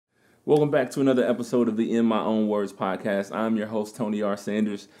Welcome back to another episode of the In My Own Words podcast. I'm your host, Tony R.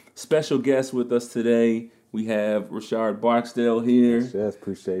 Sanders. Special guest with us today, we have Rashard Barksdale here. Yes,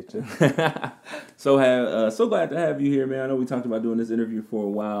 appreciate you. So glad to have you here, man. I know we talked about doing this interview for a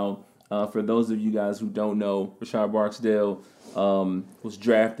while. For those of you guys who don't know, Rashard Barksdale was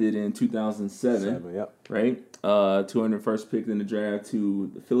drafted in 2007, Yep. right? 201st pick in the draft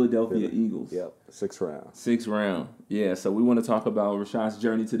to the Philadelphia Eagles. Yep, sixth round. Sixth round. Yeah, so we want to talk about Rashad's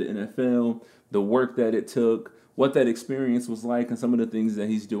journey to the NFL, the work that it took, what that experience was like, and some of the things that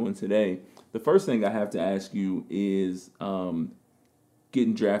he's doing today. The first thing I have to ask you is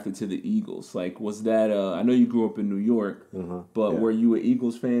getting drafted to the Eagles. Like, was that, I know you grew up in New York, but were you an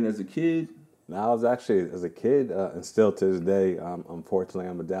Eagles fan as a kid? Now, I was actually, as a kid, and still to this day, unfortunately,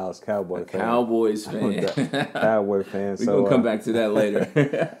 I'm a Dallas Cowboy fan. Cowboys fan. Cowboy fan. We're going to come back to that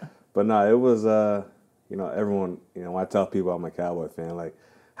later. But no, it was, everyone, when I tell people I'm a Cowboy fan, like,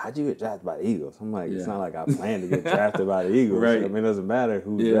 how'd you get drafted by the Eagles? I'm like, It's not like I planned to get drafted by the Eagles. Right. I mean, it doesn't matter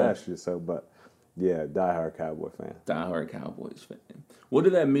who drafts you. So, but, yeah, diehard Cowboy fan. Diehard Cowboys fan. What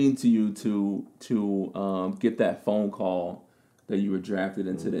did that mean to you to get that phone call that you were drafted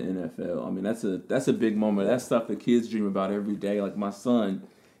into the NFL? I mean, that's a big moment. That's stuff that kids dream about every day. Like my son,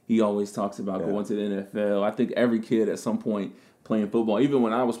 he always talks about going to the NFL. I think every kid at some point playing football, even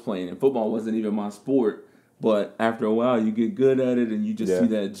when I was playing, and football wasn't even my sport, but after a while you get good at it and you just see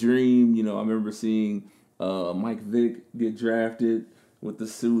that dream. I remember seeing Mike Vick get drafted with the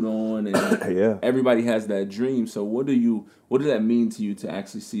suit on, and everybody has that dream. So what did that mean to you to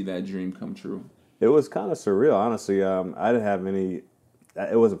actually see that dream come true? It was kind of surreal, honestly. I didn't have any.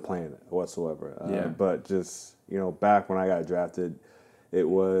 It wasn't planned whatsoever. But just back when I got drafted, it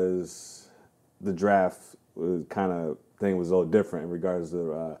was the draft was kind of thing was a little different in regards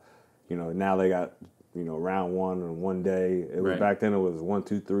to now they got round one on one day. It was back then it was 1,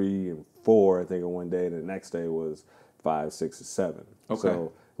 2, 3, and 4. I think on one day. And the next day was 5, 6, and 7. Okay.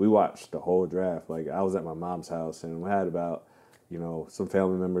 So we watched the whole draft. Like I was at my mom's house and we had about some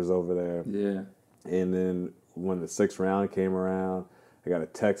family members over there. Yeah. And then when the 6th round came around, I got a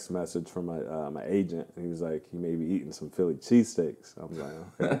text message from my agent, and he was like, "He may be eating some Philly cheesesteaks." I was like,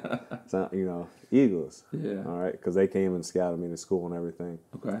 "Okay, so, Eagles, all right," because they came and scouted me to school and everything.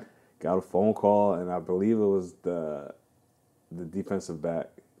 Okay, got a phone call, and I believe it was the defensive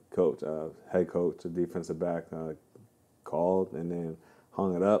back coach, head coach, the defensive back called, and then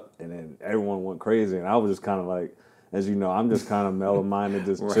hung it up, and then everyone went crazy, and I was just kind of like, as you know, I'm just kind of mellow-minded,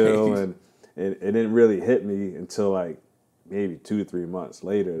 just chill, and it didn't really hit me until like maybe 2 to 3 months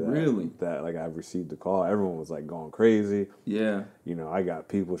later that like I received the call. Everyone was like going crazy. Yeah. I got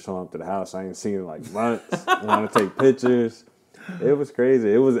people showing up to the house I ain't seen in like months, want to take pictures. It was crazy.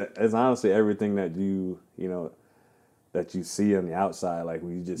 It's honestly everything that that you see on the outside, like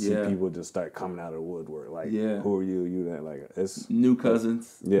when you just see people just start coming out of the woodwork. Like, who are you? You that like it's new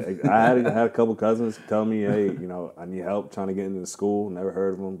cousins. Yeah, I had a couple cousins tell me, hey, I need help trying to get into the school. Never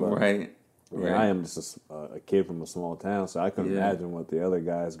heard of them, but Right. I am just a kid from a small town, so I couldn't imagine what the other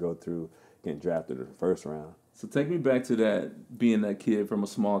guys go through getting drafted in the first round. So take me back to that, being that kid from a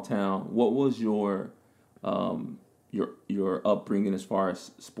small town. What was your upbringing as far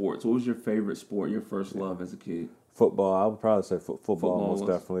as sports? What was your favorite sport, your first love as a kid? Football. I would probably say football most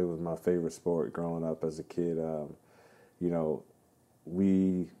definitely was my favorite sport growing up as a kid.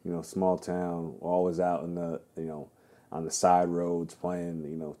 We, small town, always out in the, on the side roads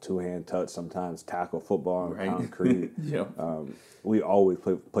playing, two-hand touch, sometimes tackle football on concrete. We always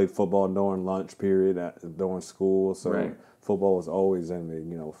played football during lunch period, during school. So football was always in me.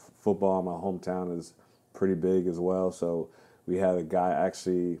 Football in my hometown is pretty big as well. So we had a guy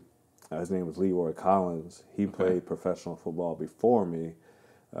actually, his name was Leroy Collins. He played professional football before me,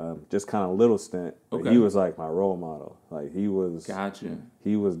 just kind of little stint. But he was like my role model. Like he was. Gotcha.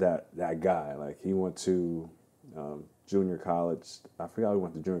 He was that guy. Like he went to junior college. I forgot he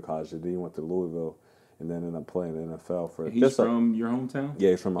went to junior college. Then he went to Louisville, and then ended up playing the NFL for. He's from your hometown?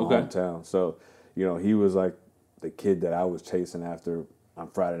 Yeah, he's from my hometown. So, he was like the kid that I was chasing after on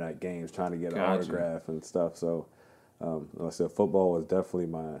Friday night games, trying to get an autograph and stuff. So, like I said, football was definitely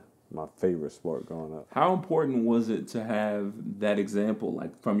my favorite sport growing up. How important was it to have that example,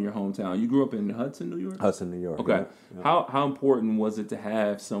 like from your hometown? You grew up in Hudson, New York? Hudson, New York. Okay. Yeah. How important was it to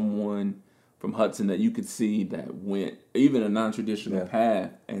have someone from Hudson that you could see that went even a non-traditional path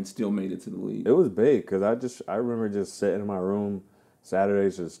and still made it to the league? It was big because I remember just sitting in my room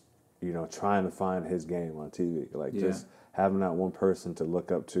Saturdays, just trying to find his game on TV, like just having that one person to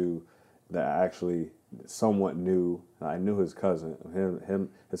look up to that I actually somewhat knew. I knew his cousin,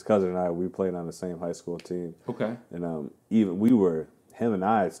 his cousin and I. We played on the same high school team. Okay. And even we were him and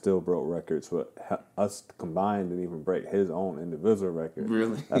I still broke records, but us combined didn't even break his own individual record.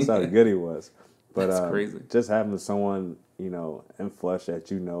 Really? That's how good he was. But that's crazy. Just having someone, in flesh that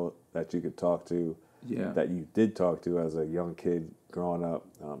that you could talk to, that you did talk to as a young kid growing up.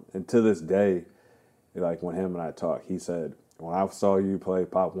 And to this day, like when him and I talk, he said, when I saw you play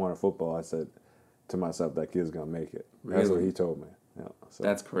Pop Warner football, I said to myself, that kid's going to make it. Really? That's what he told me. So.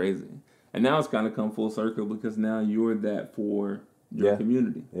 That's crazy. And now it's kind of come full circle because now you're that for your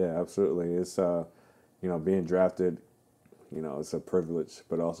community. Yeah, absolutely. It's, being drafted, it's a privilege,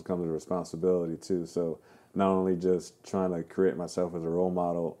 but it also comes with a responsibility too. So not only just trying to create myself as a role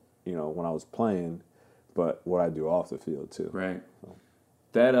model, when I was playing, but what I do off the field too. Right. So.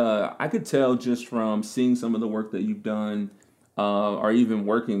 That I could tell just from seeing some of the work that you've done, or even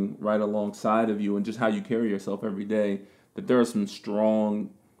working right alongside of you, and just how you carry yourself every day, that there are some strong,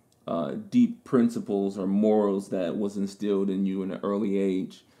 deep principles or morals that was instilled in you in an early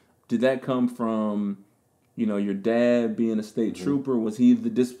age. Did that come from, your dad being a state trooper? Was he the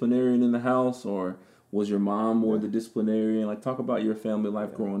disciplinarian in the house, or was your mom more the disciplinarian? Like, talk about your family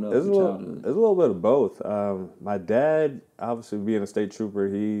life growing up in childhood. It's a little bit of both. My dad, obviously being a state trooper,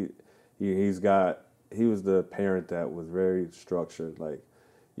 he was the parent that was very structured. Like,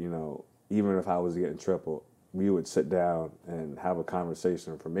 even if I was getting triple, we would sit down and have a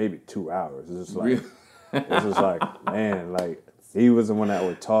conversation for maybe 2 hours. It's just like, man, like he was the one that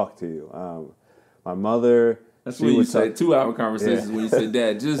would talk to you. My mother. That's when you say 2 hour conversations when you say,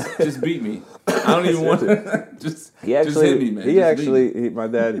 Dad, just beat me. I don't even want to just hit me, man. My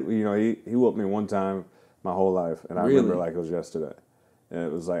dad, he whooped me one time my whole life, and I remember like it was yesterday. And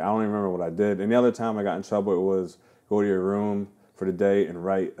it was like, I don't even remember what I did. And the other time I got in trouble, it was go to your room for the day and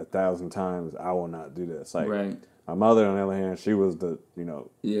write 1,000 times, I will not do this. Like my mother, on the other hand, she was the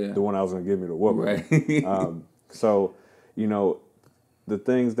one that was going to give me the whooping. Right. So, the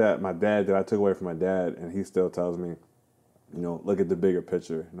things that I took away from my dad, and he still tells me, look at the bigger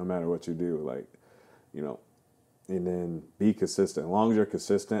picture, no matter what you do, like, and then be consistent. As long as you're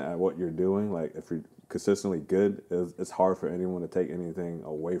consistent at what you're doing, like if you're consistently good, it's hard for anyone to take anything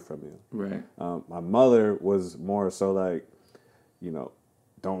away from you. Right. My mother was more so like,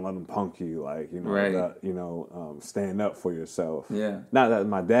 don't let them punk you, like, stand up for yourself. Yeah. Not that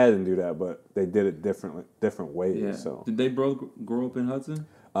my dad didn't do that, but they did it different ways. Yeah. So. Did they both grow up in Hudson?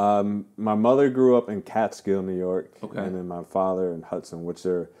 My mother grew up in Catskill, New York. Okay. And then my father in Hudson, which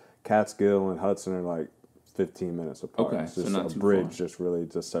are Catskill and Hudson are like 15 minutes apart. Okay, it's just so not a too bridge, far. just really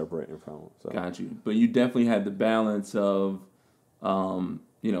just separating from them. So. Got you. But you definitely had the balance of,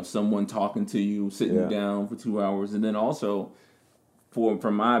 someone talking to you, sitting you down for 2 hours, and then also,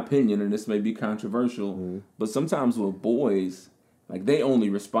 from my opinion, and this may be controversial, but sometimes with boys, like they only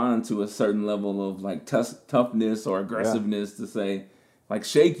respond to a certain level of like toughness or aggressiveness to say, like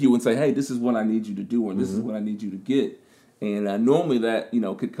shake you and say, hey, this is what I need you to do, or this is what I need you to get. And normally that,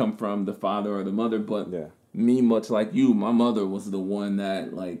 could come from the father or the mother, but me, much like you, my mother was the one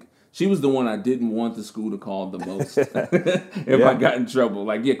that like, she was the one I didn't want the school to call the most if I got in trouble.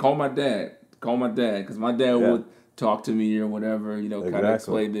 Like, call my dad, because my dad would talk to me or whatever, kind of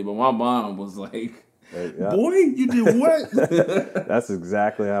explain it. But my mom was like, boy, you did what? That's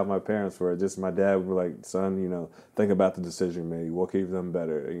exactly how my parents were. Just my dad would be like, son, think about the decision you made. What could have done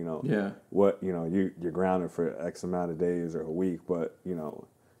better? What, you're grounded for X amount of days or a week. But,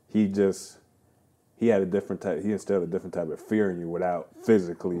 he had a different type. He instilled a different type of fear in you without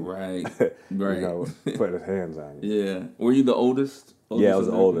physically, putting his hands on you. Yeah. Were you the oldest? Yeah, I was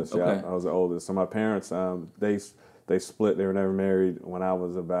the oldest. Okay. Yeah, I was the oldest. So my parents, they split. They were never married when I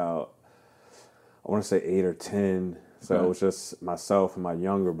was about, I want to say 8 or 10. So it was just myself and my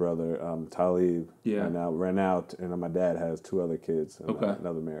younger brother, Talib. Yeah. And now ran out, and my dad has 2 other kids. And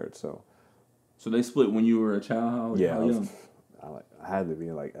another marriage. So they split when you were a child? Yeah. I had to be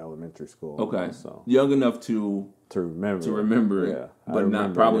in like elementary school. Okay. So young enough to remember it, but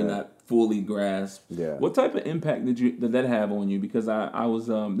not fully grasp. Yeah. What type of impact did that have on you? Because I was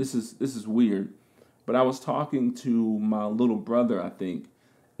this is weird, but I was talking to my little brother, I think,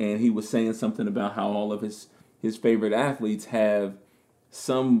 and he was saying something about how all of his favorite athletes have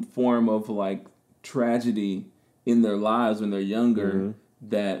some form of like tragedy in their lives when they're younger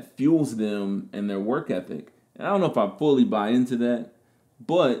that fuels them and their work ethic. I don't know if I fully buy into that,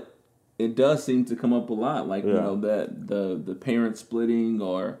 but it does seem to come up a lot. Like, that the parent splitting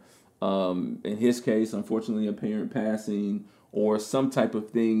or, in his case, unfortunately, a parent passing or some type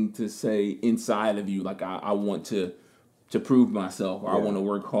of thing to say inside of you, like, I want to prove myself, or I want to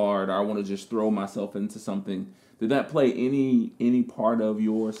work hard, or I want to just throw myself into something. Did that play any part of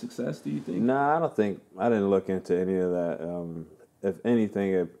your success, do you think? Nah, I don't think. I didn't look into any of that. if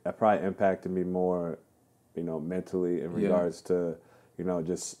anything, it probably impacted me more, mentally in regards to,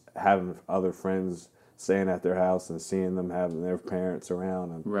 just having other friends staying at their house and seeing them having their parents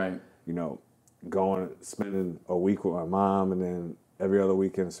around and, right. Spending a week with my mom and then every other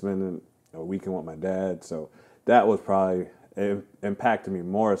weekend spending a weekend with my dad. So that was probably, it impacted me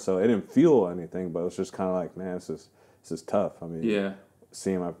more. So it didn't feel anything, but it was just kind of like, man, this is tough. I mean,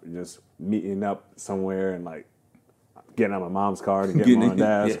 seeing my, just meeting up somewhere and like getting out my mom's car to get in my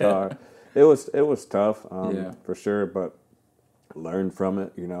dad's car. It was tough, for sure, but learned from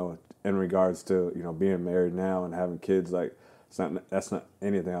it, in regards to, being married now and having kids. Like, that's not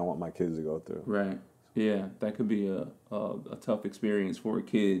anything I want my kids to go through. Right. Yeah, that could be a tough experience for a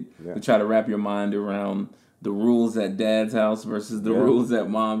kid to try to wrap your mind around the rules at dad's house versus the rules at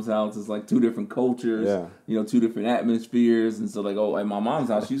mom's house. It's like two different cultures, two different atmospheres. And so like, oh, at my mom's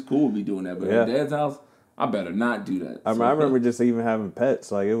house, she's cool with me doing that. But at dad's house, I better not do that. I remember just even having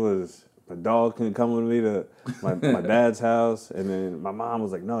pets. Like, it was, my dog couldn't come with me to my dad's house. And then my mom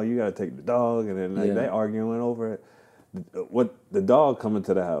was like, no, you got to take the dog. And then they arguing over it. What the dog coming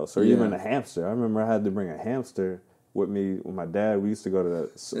to the house, or even a hamster. I remember I had to bring a hamster with me with my dad. We used to go to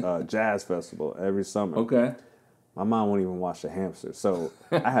the jazz festival every summer. Okay. My mom wouldn't even watch the hamster, so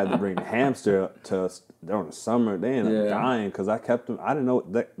I had to bring the hamster to us during the summer. They ended up dying because I kept them. I didn't know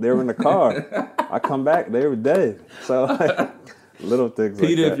they were in the car. I come back, they were dead. So little things.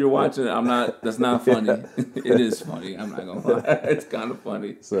 Peter, like that. if you're watching, that's not funny. It is funny. I'm not gonna lie. It's kind of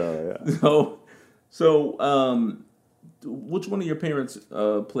funny. So which one of your parents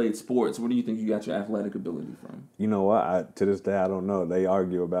played sports? Where do you think you got your athletic ability from? You know what? To this day, I don't know. They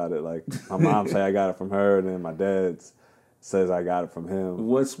argue about it. Like, my mom say I got it from her, and then my dad says I got it from him.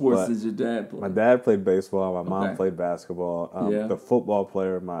 What sports did your dad play? My dad played baseball. My mom played basketball. The football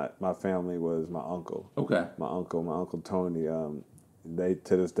player in my family was my uncle. Okay. My uncle Tony. They,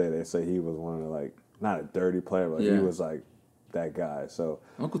 to this day, they say he was one of the, like, not a dirty player, but he was like that guy. So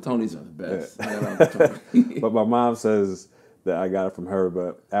Uncle Tony's are the best. But my mom says that I got it from her,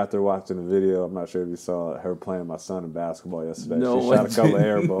 but after watching the video, I'm not sure if you saw her playing my son in basketball yesterday. No, she shot a couple of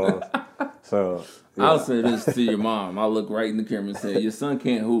air balls. So I'll say this to your mom. I'll look right in the camera and say, your son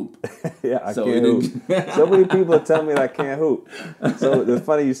can't hoop. I can't hoop. So many people tell me that I can't hoop. So it's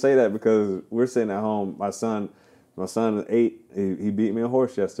funny you say that because we're sitting at home. My son is 8. He beat me a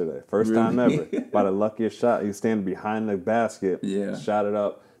horse yesterday. First time ever. By the luckiest shot. He was standing behind the basket. Shot it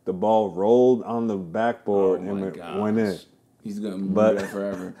up. The ball rolled on the backboard and went in. He's going to be there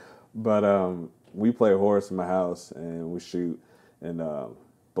forever. But we play horse in my house and we shoot. And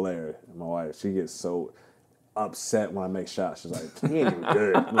Blair, my wife, she gets so upset when I make shots. She's like, he ain't even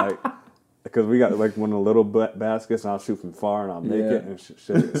good. Like, because we got like one of the little baskets, and I'll shoot from far, and I'll make it, and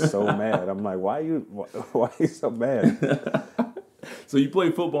she gets so mad. I'm like, why are you so mad? So you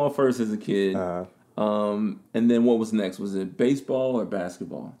played football first as a kid, and then what was next? Was it baseball or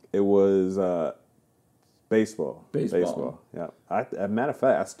basketball? It was baseball. Baseball. Yeah. As a matter of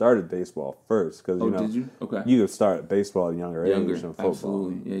fact, I started baseball first because did you? Okay. You could start baseball at a younger age than football.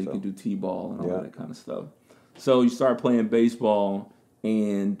 Absolutely. Yeah, you could do t-ball and all that kind of stuff. So you start playing baseball.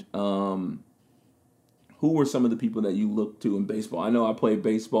 And who were some of the people that you looked to in baseball? I know I played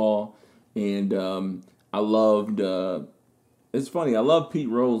baseball, and I loved. It's funny. I love Pete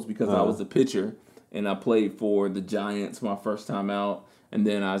Rose because I was a pitcher, and I played for the Giants my first time out. And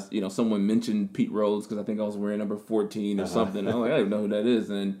then someone mentioned Pete Rose because I think I was wearing number 14 or something. I'm like, I don't know who that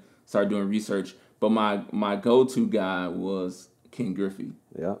is, and then started doing research. But my go-to guy was Ken Griffey.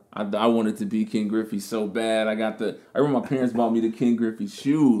 Yeah, I wanted to be Ken Griffey so bad. I remember my parents bought me the Ken Griffey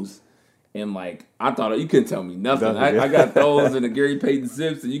shoes, and like I thought you couldn't tell me nothing. I got those and the Gary Payton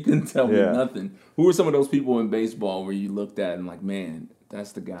zips, and you couldn't tell me nothing. Who were some of those people in baseball where you looked at and like, man,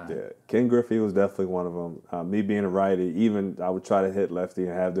 that's the guy? Yeah, Ken Griffey was definitely one of them. Me being a righty, even I would try to hit lefty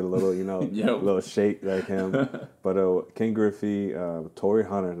and have the little, little shake like him. But Ken Griffey, Torrey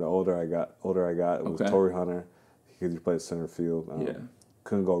Hunter. The older I got, it was Torrey Hunter because he played center field.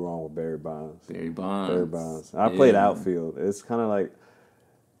 Couldn't go wrong with Barry Bonds. Barry Bonds. I played outfield. It's kind of like,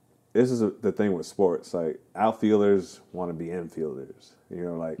 this is the thing with sports. Like, outfielders want to be infielders.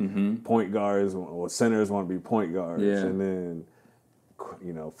 Point guards or centers want to be point guards. Yeah. And then,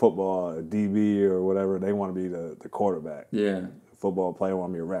 football, a DB or whatever, they want to be the quarterback. Yeah. Football player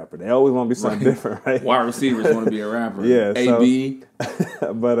want to be a rapper. They always want to be something different, right? Wide receivers want to be a rapper. Yeah. AB.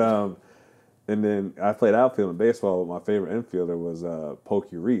 But, and then I played outfield in baseball. My favorite infielder was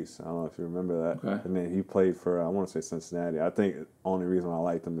Pokey Reese. I don't know if you remember that. Okay. And then he played for, I want to say Cincinnati. I think the only reason I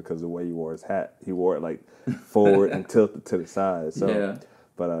liked him because of the way he wore his hat. He wore it like forward and tilted to the side. So,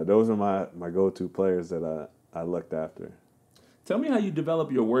 But those are my go-to players that I looked after. Tell me how you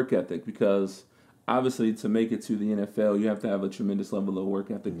develop your work ethic, because obviously to make it to the NFL, you have to have a tremendous level of work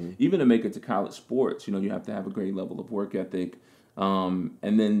ethic. Mm-hmm. Even to make it to college sports, you have to have a great level of work ethic. And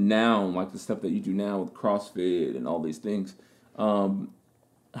then now, like the stuff that you do now with CrossFit and all these things, how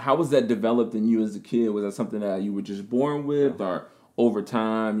was that developed in you as a kid? Was that something that you were just born with, or over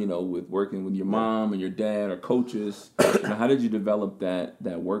time, with working with your mom and your dad or coaches? How did you develop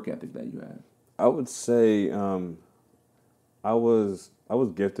that work ethic that you had? I would say I was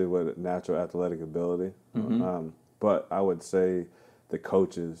gifted with natural athletic ability, mm-hmm. But I would say the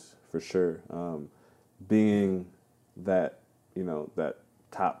coaches for sure, being that that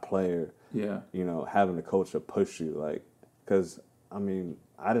top player, having a coach to push you, like, because I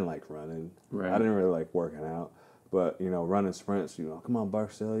didn't like running, right. I didn't really like working out, but running sprints, come on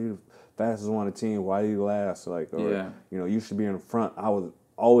Barksdale, you're the fastest one on the team, why do you last? Like, or, you should be in the front. I was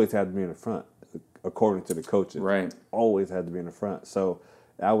always had to be in the front, according to the coaches. Right. Always had to be in the front. So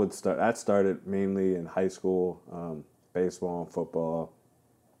that started mainly in high school, baseball and football.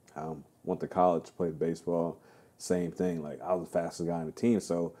 Went to college, played baseball, same thing. Like, I was the fastest guy on the team.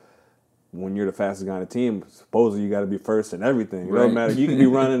 So when you're the fastest guy on the team, supposedly you got to be first in everything. It doesn't matter. You can be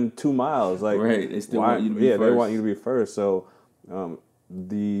running 2 miles. Like, right. They still want you to be first. Yeah, they want you to be first. So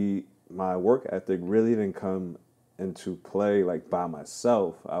my work ethic really didn't come into play like by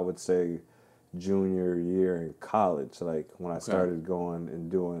myself. I would say junior year in college, like when I started going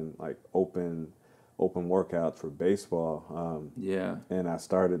and doing like open workouts for baseball. And I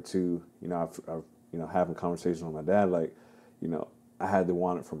started to, having conversations with my dad, like, I had to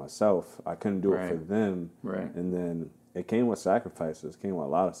want it for myself. I couldn't do it for them. Right. And then it came with sacrifices. It came with a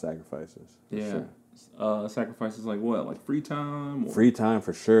lot of sacrifices. Yeah. Sure. Sacrifices like what? Like free time? Or? Free time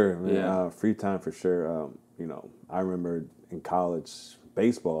for sure. Free time for sure. I remember in college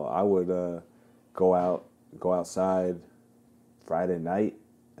baseball, I would go outside Friday night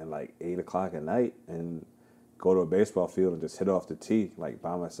and like 8 o'clock at night and go to a baseball field and just hit off the tee, like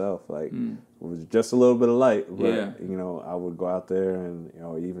by myself. Like it was just a little bit of light, but I would go out there and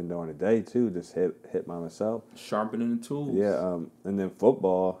even during the day too, just hit by myself, sharpening the tools. Yeah, and then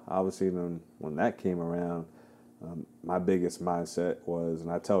football, obviously, when that came around, my biggest mindset was, and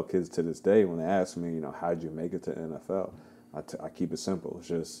I tell kids to this day when they ask me, how'd you make it to NFL? I keep it simple. It's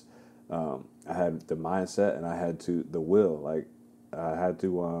just I had the mindset and I had the will. Like I had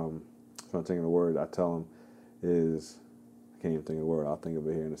to. I'm trying to think of the word. I tell them is, I can't even think of the word. I'll think of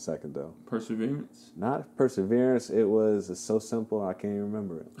it here in a second though. Perseverance? Not perseverance. It's so simple I can't even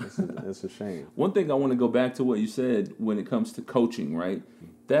remember it. It's a shame. One thing I want to go back to what you said when it comes to coaching, right?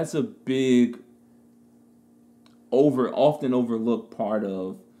 That's a big, often overlooked part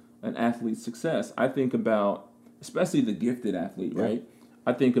of an athlete's success. I think about, especially the gifted athlete, right?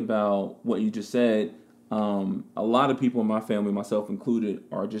 I think about what you just said. A lot of people in my family, myself included,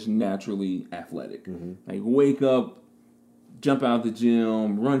 are just naturally athletic. Mm-hmm. Like wake up, jump out the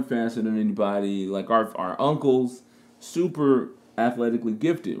gym, run faster than anybody. Like our uncles, super athletically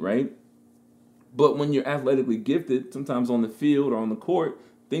gifted, right? But when you're athletically gifted, sometimes on the field or on the court,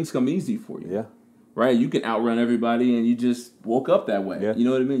 things come easy for you. Yeah. Right? You can outrun everybody and you just woke up that way. Yeah. You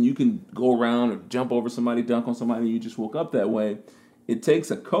know what I mean? You can go around or jump over somebody, dunk on somebody, and you just woke up that way. It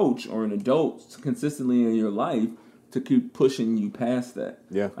takes a coach or an adult consistently in your life to keep pushing you past that.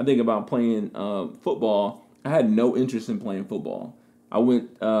 Yeah. I think about playing football. I had no interest in playing football. I went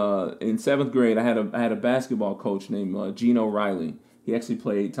in 7th grade. I had a basketball coach named Gino Riley. He actually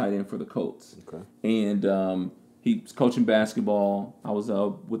played tight end for the Colts. Okay. And he was coaching basketball. I was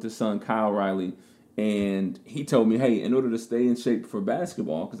with his son Kyle Riley, and he told me, "Hey, in order to stay in shape for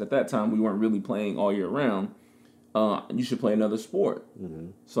basketball, because at that time we weren't really playing all year round, you should play another sport." Mm-hmm.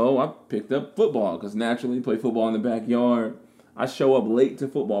 So I picked up football because naturally play football in the backyard. I show up late to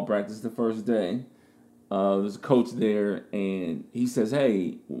football practice the first day. There's a coach there, and he says,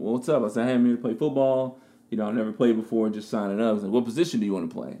 "Hey, what's up?" I said, "Hey, I'm here to play football. I never played before, just signing up." He's like, "What position do you want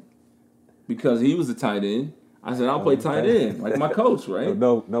to play?" Because he was a tight end. I said, "I'll play tight end," like my coach, right?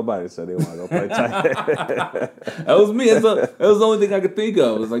 No, nobody said they want to go play tight end. That was me. That was the only thing I could think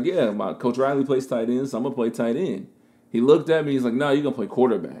of. It was like, yeah, my Coach Riley plays tight end, so I'm going to play tight end. He looked at me. He's like, "No, you're going to play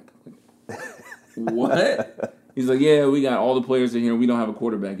quarterback." What? He's like, "Yeah, we got all the players in here. We don't have a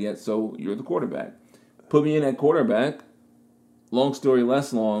quarterback yet, so you're the quarterback." Put me in at quarterback. Long story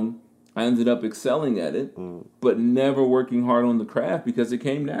less long, I ended up excelling at it, but never working hard on the craft because it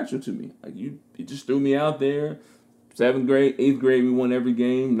came natural to me. Like you just threw me out there. 7th grade, 8th grade, we won every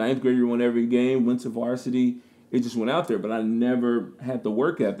game. 9th grade, we won every game. Went to varsity. It just went out there, but I never had the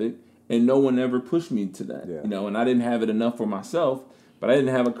work ethic, and no one ever pushed me to that. Yeah. And I didn't have it enough for myself, but I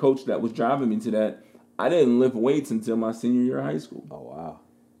didn't have a coach that was driving me to that. I didn't lift weights until my senior year of high school. Oh wow!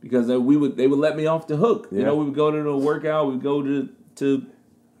 Because they would let me off the hook. Yeah. You know, we would go to the workout, we'd go to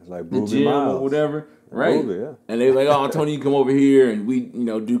it's like the gym Miles. or whatever, right? Movie, yeah. And they were like, "Oh, Tony, you come over here," and we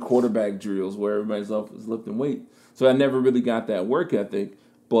do quarterback drills where everybody's lifting weight. So I never really got that work ethic,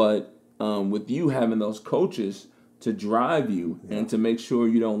 but with you having those coaches to drive you and to make sure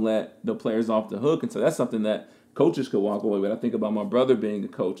you don't let the players off the hook. And so that's something that coaches could walk away with. I think about my brother being a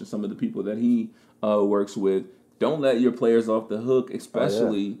coach and some of the people that he works with. Don't let your players off the hook,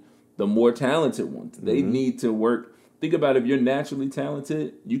 especially the more talented ones. They need to work. Think about if you're naturally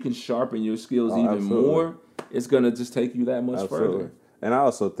talented, you can sharpen your skills even more. It's going to just take you that much further. And I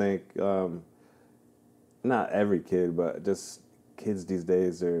also think not every kid, but just kids these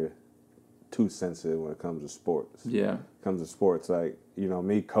days are too sensitive when it comes to sports. Yeah. When it comes to sports, like,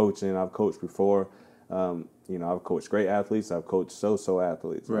 me coaching, I've coached before. I've coached great athletes. I've coached so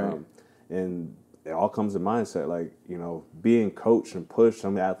athletes. Right. And it all comes to mindset. Like, being coached and pushed,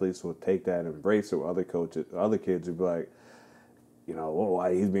 some athletes will take that and embrace it. With other kids would be like,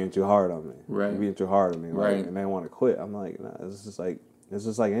 why he's being too hard on me. Right. He's being too hard on me. Right. Like, and they want to quit. I'm like, nah, it's just like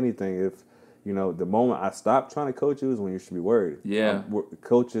anything. If, the moment I stop trying to coach you is when you should be worried. Yeah.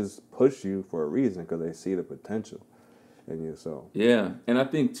 Coaches push you for a reason because they see the potential in you. So. Yeah. And I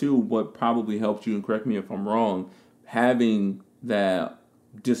think, too, what probably helped you, and correct me if I'm wrong, having that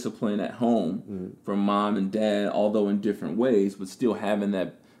discipline at home from mom and dad, although in different ways, but still having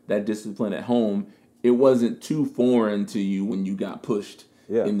that discipline at home, it wasn't too foreign to you when you got pushed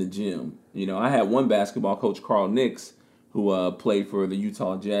in the gym. I had one basketball coach, Carl Nix, who played for the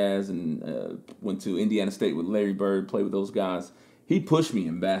Utah Jazz and went to Indiana State with Larry Bird, played with those guys. He pushed me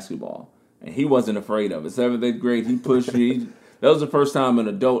in basketball, and he wasn't afraid of it. 7th, 8th grade, he pushed me. That was the first time an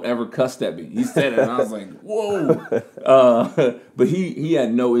adult ever cussed at me. He said it, and I was like, whoa. But he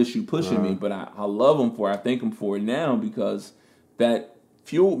had no issue pushing me, but I love him for it. I thank him for it now because that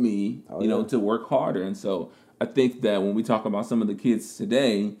fueled me, to work harder. And so I think that when we talk about some of the kids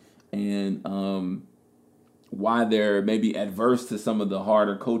today and why they're maybe adverse to some of the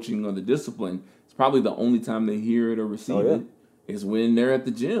harder coaching or the discipline, it's probably the only time they hear it or receive it is when they're at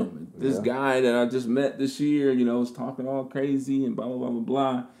the gym. This guy that I just met this year, is talking all crazy and blah, blah, blah, blah,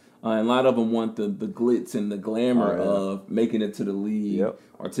 blah. And a lot of them want the glitz and the glamour of making it to the league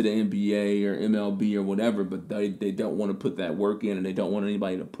or to the NBA or MLB or whatever, but they don't want to put that work in and they don't want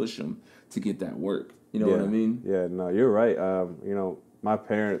anybody to push them to get that work. You know what I mean? Yeah, no, you're right. My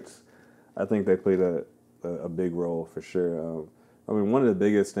parents, I think they played a big role for sure. One of the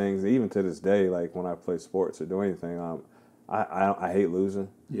biggest things, even to this day, like when I play sports or do anything, I hate losing.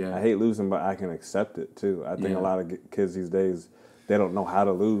 Yeah, I hate losing, but I can accept it too. I think a lot of kids these days, they don't know how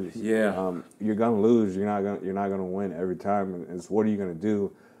to lose. Yeah, you're gonna lose. You're not gonna win every time. And it's what are you gonna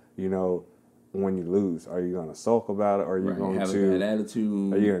do? When you lose, are you gonna sulk about it? Or are you going have to a bad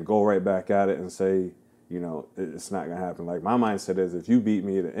attitude? Are you gonna go right back at it and say, it's not gonna happen? Like my mindset is, if you beat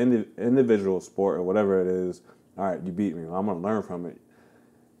me at an individual sport or whatever it is, all right, you beat me. I'm gonna learn from it.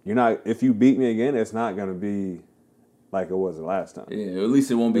 If you beat me again, it's not gonna be like it was the last time. Yeah, at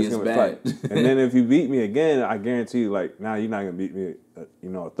least it won't be as bad. And then if you beat me again, I guarantee you, like, now you're not going to beat me,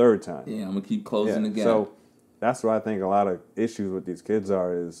 a third time. Yeah, I'm going to keep closing the gap. So that's what I think a lot of issues with these kids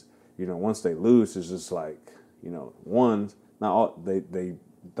are is, once they lose, it's just like, they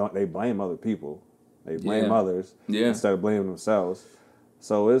blame other people. They blame others instead of blaming themselves.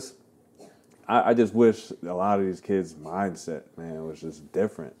 So I just wish a lot of these kids' mindset, man, was just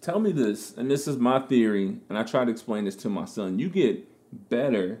different. Tell me this, and this is my theory, and I try to explain this to my son. You get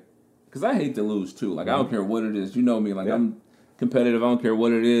better, because I hate to lose too. Like, I don't care what it is. You know me. Like, I'm competitive. I don't care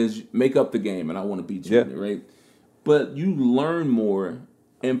what it is. Make up the game, and I want to beat you, right? But you learn more,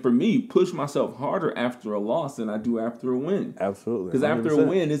 and for me, push myself harder after a loss than I do after a win. Absolutely. Because after a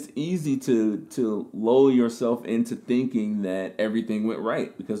win, it's easy to lull yourself into thinking that everything went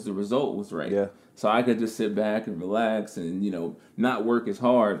right because the result was right. Yeah. So I could just sit back and relax and, not work as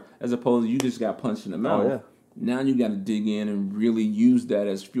hard as opposed to you just got punched in the mouth. Oh, yeah. Now you got to dig in and really use that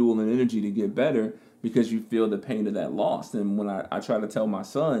as fuel and energy to get better because you feel the pain of that loss. And when I try to tell my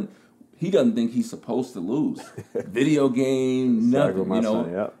son, he doesn't think he's supposed to lose. Video game,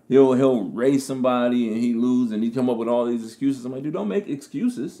 nothing. He'll race somebody and he lose and he come up with all these excuses. I'm like, dude, don't make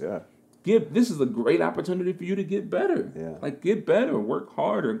excuses. Yeah. This is a great opportunity for you to get better. Yeah. Like, get better, work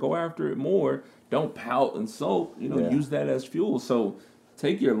harder, go after it more. Don't pout and sulk. Use that as fuel. So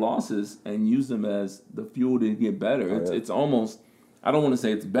take your losses and use them as the fuel to get better. It's almost, I don't want to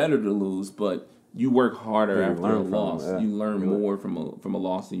say it's better to lose, but you work harder after a loss. You learn more from a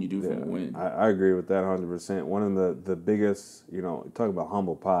loss than you do from a win. I agree with that 100%. One of the biggest, you talk about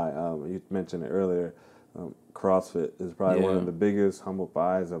humble pie. You mentioned it earlier. CrossFit is probably one of the biggest humble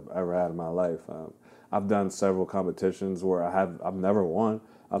pies I've ever had in my life. I've done several competitions where I've never won.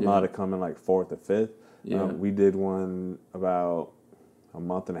 I've might have come in like 4th or 5th. We did one about a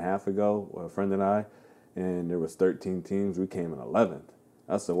month and a half ago, a friend and I, and there was 13 teams. We came in 11th.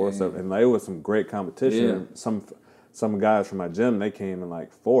 That's the worst of it. And like, it was some great competition. Yeah. Some guys from my gym, they came in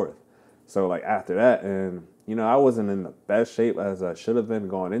like 4th. So like after that, and I wasn't in the best shape as I should have been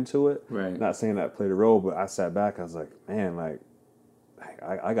going into it. Right. Not saying that played a role, but I sat back. I was like, man, like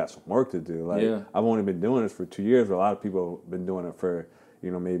I got some work to do. Like I've only been doing this for 2 years, but a lot of people have been doing it for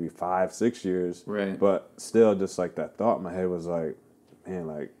maybe 5-6 years. Right. But still, just like that thought in my head was like, man,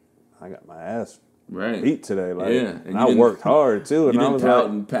 like I got my ass beat today. Like, and I worked hard too. And you didn't I was pout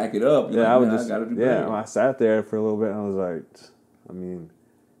like, and pack it up. You're I was just, gotta do better. I sat there for a little bit and I was like, I mean,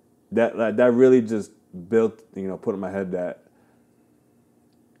 that really just built, put in my head that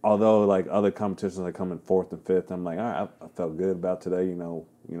although like other competitions I come in 4th and 5th, I'm like, all right, I felt good about today.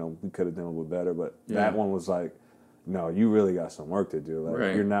 We could have done a little better, but that one was like, no, you really got some work to do.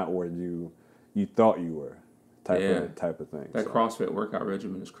 Like you're not where you thought you were. Type of thing. That CrossFit workout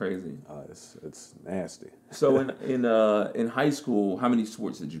regimen is crazy. It's nasty. So in high school, how many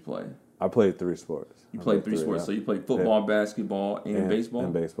sports did you play? I played 3 sports. You played 3 sports. Yeah. So you played football, basketball, and baseball?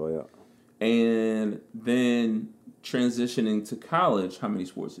 And baseball, yeah. And then transitioning to college, how many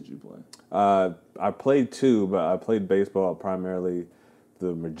sports did you play? I played 2, but I played baseball primarily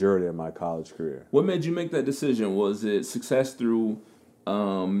the majority of my college career. What made you make that decision? Was it success through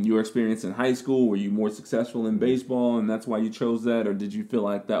your experience in high school? Were you more successful in baseball and that's why you chose that? Or did you feel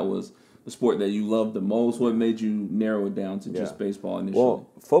like that was the sport that you loved the most? What made you narrow it down to just baseball initially? Well,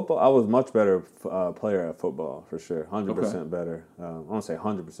 football, I was much better player at football for sure. 100% better. I won't say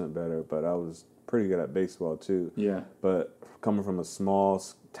 100% better, but I was pretty good at baseball too. Yeah. But coming from a small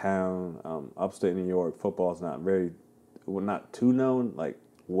town, upstate New York, football is not too known,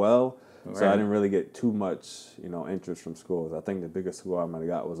 well. Right. So I didn't really get too much, interest from schools. I think the biggest school I might have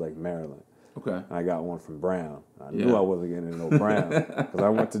got was like Maryland. Okay. And I got one from Brown. I knew I wasn't getting no Brown because I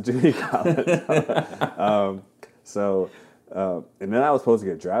went to junior college. And then I was supposed to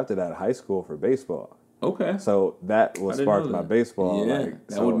get drafted out of high school for baseball. Okay. So that was sparked my baseball. Yeah,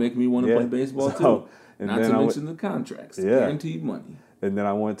 that would make me want to play baseball too. Not to mention the contracts, guaranteed money. And then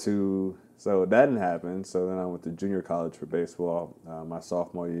I went to, so that didn't happen. So then I went to junior college for baseball my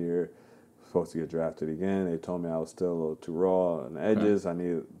sophomore year. Supposed to get drafted again. They told me I was still a little too raw on the edges. I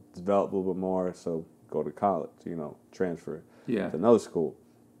needed to develop a little bit more, so go to college, transfer to another school.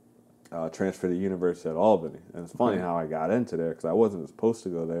 Transfer to the University of Albany. And it's funny how I got into there because I wasn't supposed to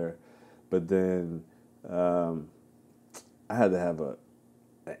go there. But then I had to have an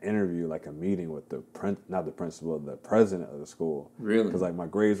interview, like a meeting with the president of the school. Really? Because my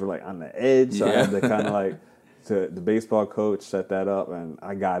grades were on the edge, so I had to kind of the baseball coach set that up, and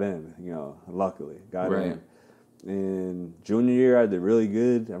I got in, luckily. Got in. In junior year, I did really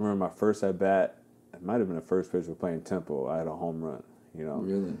good. I remember my first at bat, it might have been the first pitch we were playing Temple. I had a home run,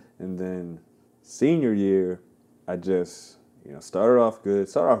 Really? And then senior year, I just, started off good,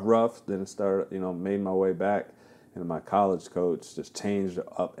 started off rough, then made my way back. And my college coach just changed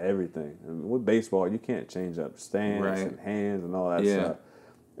up everything. And with baseball, you can't change up stance and hands and all that stuff.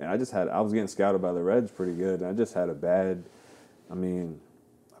 And I was getting scouted by the Reds pretty good. And I just had a bad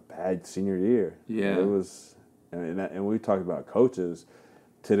senior year. Yeah. It was, and we talked about coaches.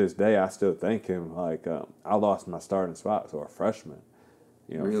 To this day, I still thank him. I lost my starting spot to a freshman.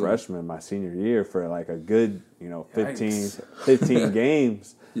 Freshman my senior year for a good, 15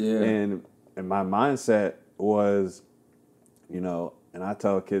 games. Yeah. And my mindset was, and I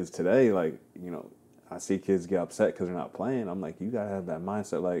tell kids today, I see kids get upset because they're not playing. I'm like, you got to have that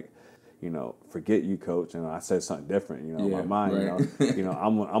mindset, forget you, coach. And I said something different, in my mind,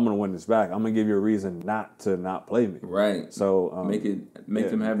 I'm going to win this back. I'm going to give you a reason not play me. Right. So make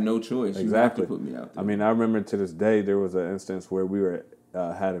them have no choice. Exactly. You have to put me out there. I remember to this day, there was an instance where we were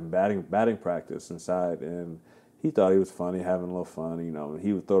having batting practice inside, and he thought he was funny, having a little fun,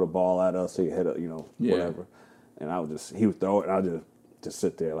 he would throw the ball at us, so he'd hit it, whatever. And he would throw it, and I would just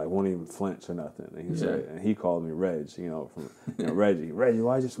sit there, won't even flinch or nothing. And he called me Reg, Reggie,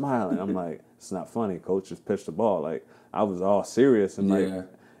 why you smiling? I'm like, it's not funny, coach just pitched the ball. I was all serious, and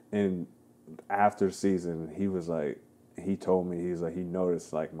and after the season, he told me, he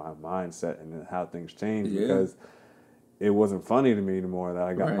noticed my mindset and how things changed because it wasn't funny to me anymore that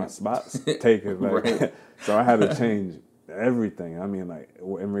I got my spots taken. So I had to change everything.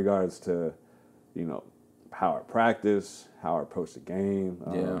 In regards to, how I practice, how I approach the game.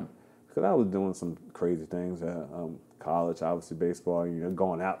 Because I was doing some crazy things at college, obviously baseball,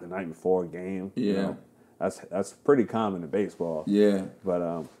 going out the night before a game. That's pretty common in baseball. Yeah.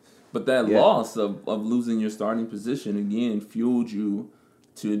 But that loss of losing your starting position again fueled you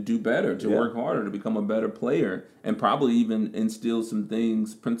to do better, to work harder, to become a better player, and probably even instill some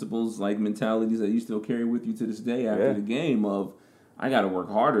things, principles like mentalities that you still carry with you to this day after the game of, I got to work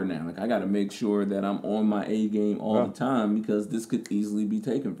harder now. Like, I got to make sure that I'm on my A game all the time because this could easily be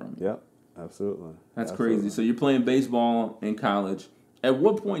taken from me. Yep, absolutely. That's crazy. So you're playing baseball in college. At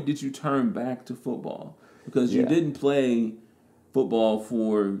what point did you turn back to football? Because you didn't play football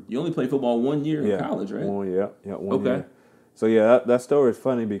you only played football 1 year in college, right? 1 year. So that story is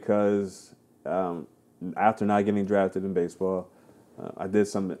funny because after not getting drafted in baseball, I did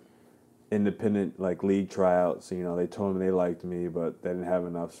some independent like league tryouts. You know, they told me they liked me, but they didn't have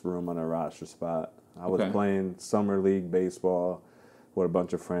enough room on a roster spot. I was playing summer league baseball with a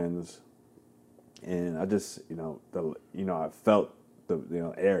bunch of friends, and I just I felt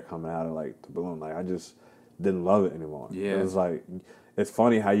the air coming out of like the balloon. Like I just didn't love it anymore. Yeah, it was like, it's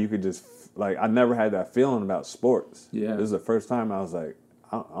funny how you could just like, I never had that feeling about sports. Yeah, this is the first time I was like,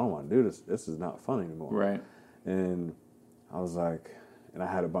 I don't want to do this. This is not fun anymore. Right. And I was like, and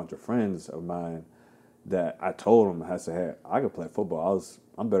I had a bunch of friends of mine that I told them, I said, hey, I could play football.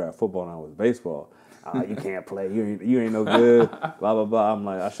 I'm better at football than I was baseball. You can't play. You ain't no good. Blah blah blah. I'm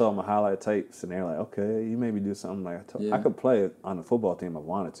like, I showed them my highlight tapes, and they're like, okay, you maybe do something. Like I could play on the football team if I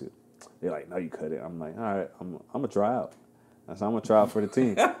wanted to. They're like, no, you couldn't. I'm like, all right, I'm gonna try out. I said, I'm gonna try out for the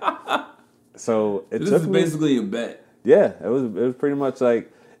team. So this is basically a bet. Yeah, it was pretty much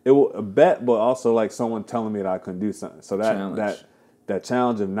like it was a bet, but also like someone telling me that I couldn't do something. So that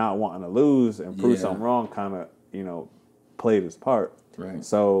challenge of not wanting to lose and prove something wrong kind of played its part. Right.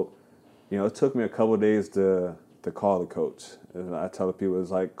 So it took me a couple of days to call the coach. And I tell the people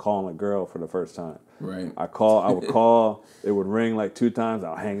it's like calling a girl for the first time. Right. I would call. It would ring like 2 times.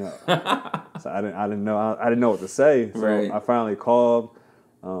 I'll hang up. So I didn't know what to say. So I finally called,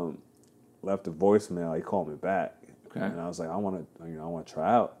 left a voicemail. He called me back. Okay. And I was like, I want to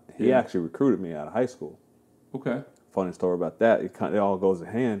try out. He actually recruited me out of high school. Okay. Funny story about that. It all goes in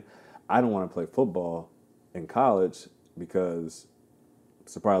hand. I don't want to play football in college because,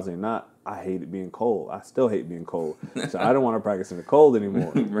 surprisingly not, I hated being cold. I still hate being cold. So I don't want to practice in the cold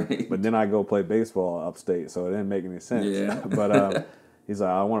anymore. Right. But then I go play baseball upstate, so it didn't make any sense. Yeah. But he's like,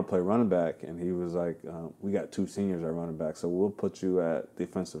 I want to play running back. And he was like, we got 2 seniors at running back, so we'll put you at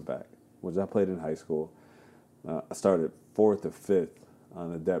defensive back, which I played in high school. I started 4th or 5th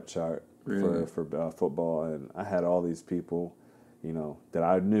on the depth chart for football, and I had all these people, that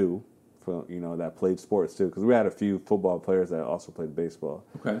I knew, that played sports too, because we had a few football players that also played baseball.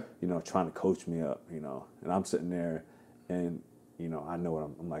 Okay. Trying to coach me up, and I'm sitting there, and I know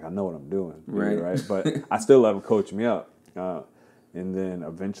what I'm doing, right? But I still let them coach me up, and then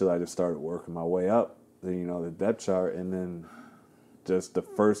eventually I just started working my way up, the depth chart, and then just the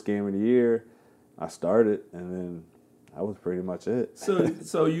first game of the year, I started, and then that was pretty much it.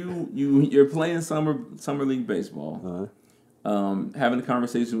 So you're playing summer league baseball, having a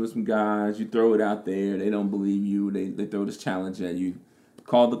conversation with some guys. You throw it out there. They don't believe you. They throw this challenge at you.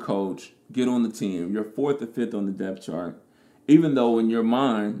 Call the coach. Get on the team. You're 4th or 5th on the depth chart. Even though in your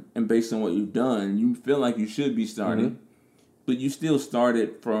mind and based on what you've done, you feel like you should be starting, but you still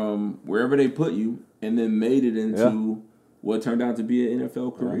started from wherever they put you and then made it into what turned out to be an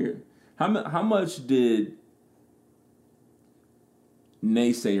NFL career. How much did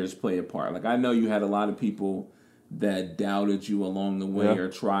naysayers play a part? Like, I know you had a lot of people that doubted you along the way or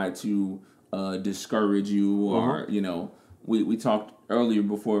tried to discourage you, or we talked earlier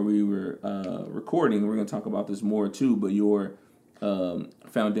before we were recording. We're going to talk about this more too, but your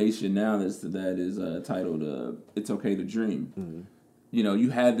foundation now that is titled "It's Okay to Dream." You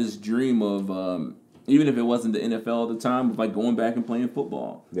had this dream of even if it wasn't the NFL at the time, of like going back and playing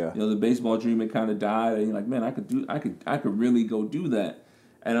football. Yeah. The baseball dream had kind of died, and you're like, man, I could really go do that.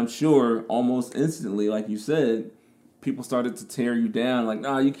 And I'm sure almost instantly, like you said, people started to tear you down. Like,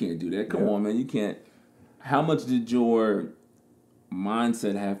 nah, you can't do that. Come on, man, you can't. How much did your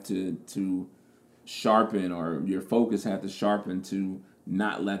mindset have to sharpen, or your focus have to sharpen to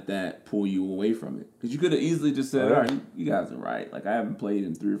not let that pull you away from it? Because you could have easily just said, all right, you guys are right. Like, I haven't played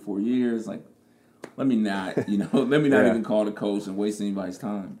in 3 or 4 years. Like, let me not, let me not even call the coach and waste anybody's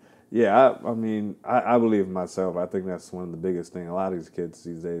time. Yeah, I mean, I believe in myself. I think that's one of the biggest things. A lot of these kids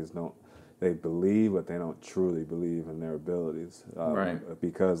these days they believe, but they don't truly believe in their abilities. Right.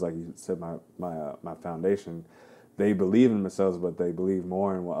 Because, like you said, my foundation, they believe in themselves, but they believe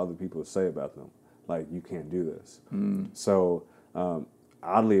more in what other people say about them. Like, you can't do this. So,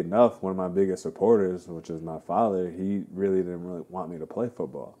 oddly enough, one of my biggest supporters, which is my father, he really didn't want me to play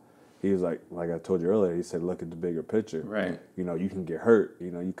football. he was like I told you earlier, he said, look at the bigger picture. Right. You know, you can get hurt.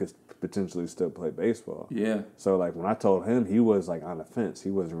 You know, you could potentially still play baseball. Yeah. So, like, when I told him, he was, like, on the fence.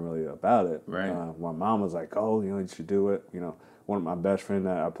 He wasn't really about it. Right. My mom was like, oh, you know, you should do it. You know, one of my best friends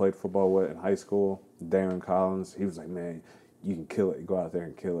that I played football with in high school, Darren Collins, he was like, man, you can kill it. You go out there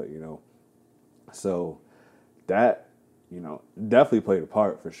and kill it, you know. So that, you know, definitely played a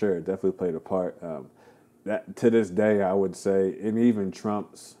part for sure. Definitely played a part. That to this day, I would say, it even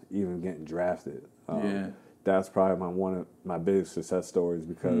trumps even getting drafted. That's probably one of my biggest success stories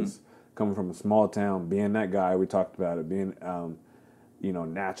because coming from a small town, being that guy, we talked about it, being, you know,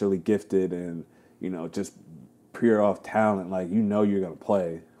 naturally gifted and, you know, just pure off talent, like, you know you're going to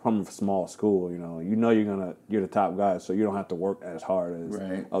play from a small school, you know you're the top guy, so you don't have to work as hard as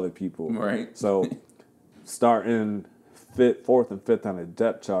other people. Right. So starting fourth and fifth on the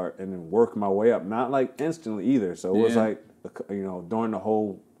depth chart and then working my way up, not like instantly either. So it was like, you know, during the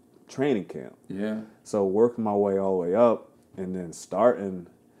whole training camp. Yeah. So working my way all the way up and then starting,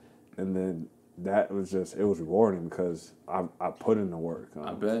 and then that was just, it was rewarding because I put in the work.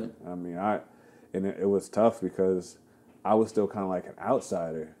 I bet. I mean, it was tough because I was still kind of like an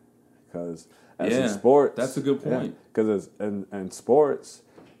outsider because as in sports. That's a good point. Because in sports,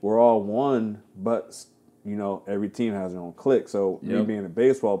 we're all one, but, you know, every team has their own clique. So me being a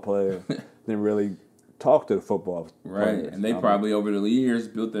baseball player didn't really talk to the football players. And they probably over the years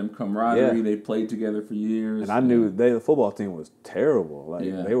built them camaraderie. Yeah. They played together for years. And I knew the football team was terrible. Like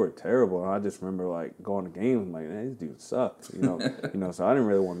they were terrible. And I just remember like going to games like, man, these dudes suck. You know, so I didn't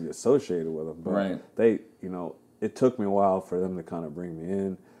really want to be associated with them. But they, you know, it took me a while for them to kind of bring me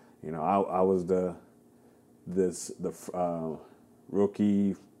in. You know, I was the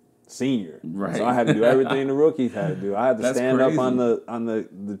rookie senior. Right. So I had to do everything the rookies had to do. I had to stand up on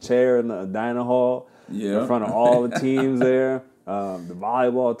the chair in the dining hall in front of all the teams there. The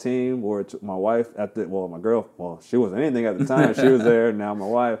volleyball team, or my wife she wasn't anything at the time. She was there. Now my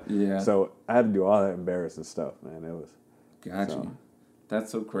wife. Yeah. So I had to do all that embarrassing stuff, man. It was. Gotcha.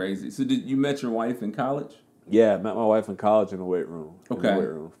 That's so crazy. So did you met your wife in college? Yeah, I met my wife in college in the weight room. Okay. In the weight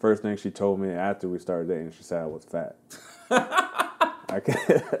room. First thing she told me after we started dating, she said I was fat. I came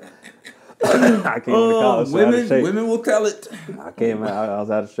into college. Women will tell it. I was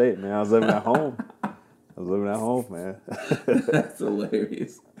out of shape, man. I was living at home. Man. That's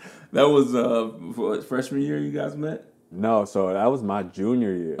hilarious. That was freshman year you guys met? No, so that was my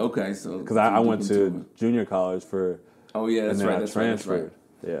junior year. Okay, so because I went to junior college for. Oh yeah, that's right. That's transferred.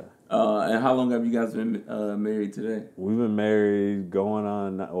 Right. Yeah. And how long have you guys been married today? We've been married going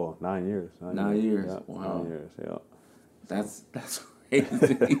on 9 years. 9 years. Yeah, Wow. 9 years. Yeah. That's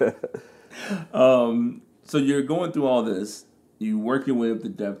crazy. So you're going through all this. You work your way up the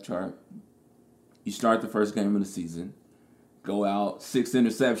depth chart. You start the first game of the season. Go out, 6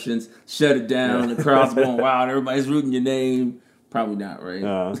 interceptions, shut it down. The crowd's going wild. Everybody's rooting your name. Probably not, right?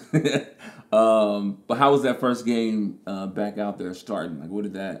 But how was that first game back out there starting? Like, what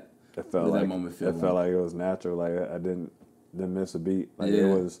did that moment feel like? It felt like it was natural. Like I didn't miss a beat. Like it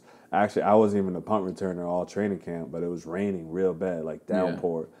was actually, I wasn't even a punt returner all training camp, but it was raining real bad, like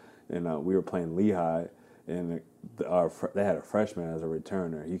downpour, and we were playing Lehigh, and they had a freshman as a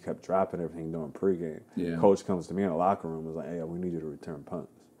returner. He kept dropping everything during pregame. Yeah. Coach comes to me in the locker room and was like, "Hey, we need you to return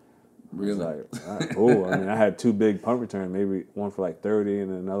punts." Really? I was like, all right, cool. I mean, I had 2 big punt returns, maybe one for like 30 and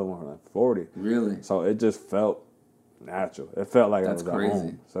then another one for like 40. Really? So it just felt natural. It felt like I was at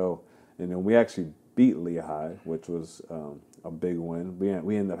home. So, and then we actually beat Lehigh, which was a big win.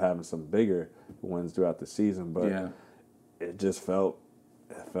 We ended up having some bigger wins throughout the season, but it just felt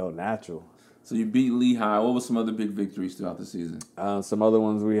natural. So you beat Lehigh. What were some other big victories throughout the season? Some other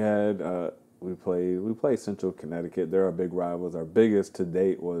ones we had. We played Central Connecticut. They're our big rivals. Our biggest to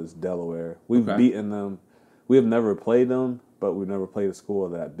date was Delaware. We've beaten them. We have never played them, but we've never played a school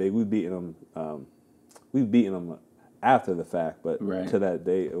that big. We've beaten them after the fact, but to that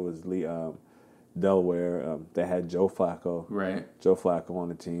date, it was Delaware. They had Joe Flacco. Right. Joe Flacco on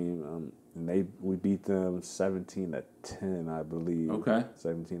the team. And we beat them 17-10, I believe. Okay.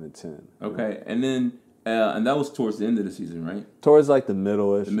 17-10. Okay, and then. And that was towards the end of the season, right? Towards like the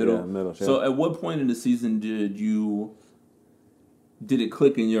middle-ish. The middle. Yeah, middle. So at what point in the season did it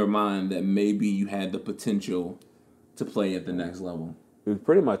click in your mind that maybe you had the potential to play at the next level? It was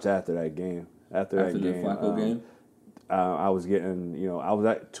pretty much after that game. After that the Flacco game? I was getting,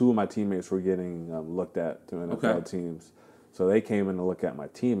 2 of my teammates were getting looked at through NFL teams. So they came in to look at my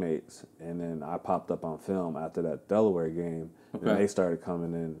teammates, and then I popped up on film after that Delaware game, and they started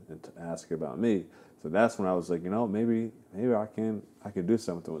coming in and asking about me. So that's when I was like, maybe I can do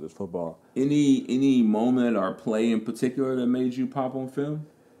something with this football. Any moment or play in particular that made you pop on film?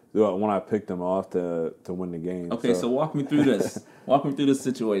 when I picked them off to win the game. Okay, so walk me through this. Walk me through this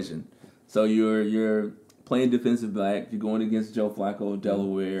situation. So you're playing defensive back. You're going against Joe Flacco of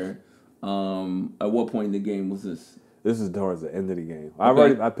Delaware. At what point in the game was this? This is towards the end of the game.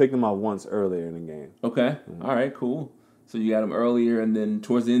 I picked him off once earlier in the game. Okay. Mm-hmm. All right, cool. So you got him earlier, and then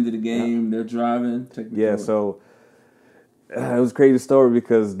towards the end of the game, they're driving. So it was a crazy story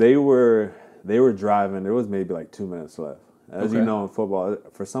because they were driving. There was maybe like 2 minutes left. As you know in football,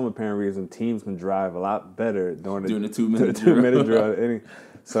 for some apparent reason, teams can drive a lot better during the 2 minute drill.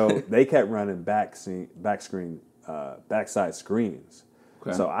 So they kept running backside screens.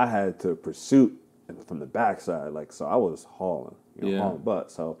 Okay. So I had to pursue from the backside, so I was hauling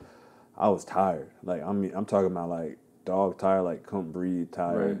butt. So I was tired. I'm talking about like dog tired, like couldn't breathe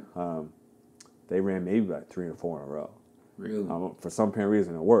tired. Right. They ran maybe like 3 or 4 in a row. Really? For some apparent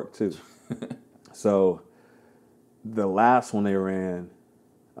reason, it worked too. So the last one they ran,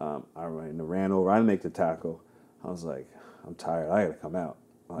 I ran over. I didn't make the tackle. I was like, I'm tired. I got to come out.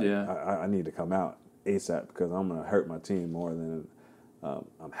 I need to come out ASAP because I'm going to hurt my team more than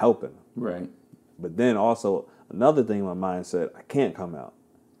I'm helping. Right. But then also another thing in my mind said, I can't come out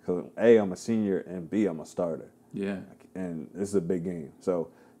because A, I'm a senior, and B, I'm a starter. Yeah. And this is a big game. So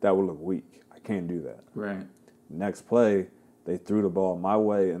that would look weak. I can't do that. Right. Next play, they threw the ball my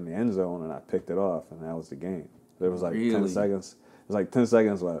way in the end zone, and I picked it off, and that was the game. There was like 10 seconds. It was like 10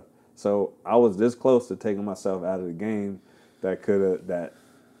 seconds left. So I was this close to taking myself out of the game that could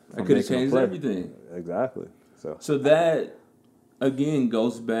have changed everything. Exactly. So that again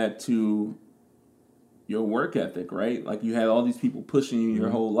goes back to your work ethic, right? Like you had all these people pushing you your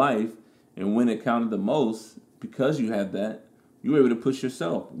whole life, and when it counted the most, because you had that, you were able to push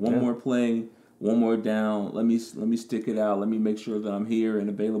yourself. One more play, one more down. Let me stick it out. Let me make sure that I'm here and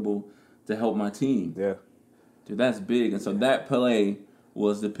available to help my team. Yeah. Dude, that's big. And so that play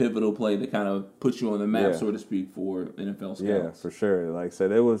was the pivotal play that kind of put you on the map, so to speak, for NFL scouts. Yeah, for sure. Like I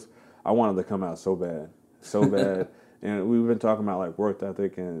said, I wanted to come out so bad. And we've been talking about like work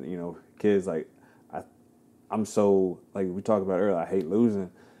ethic and, kids, like I'm so, like we talked about earlier, I hate losing.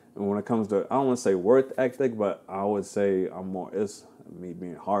 And when it comes to, I don't want to say work ethic, but I would say it's me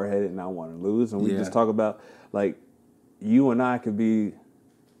being hard-headed and I want to lose. And we just talk about, like, you and I could be,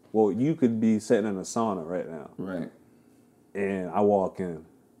 you could be sitting in a sauna right now. Right. And I walk in.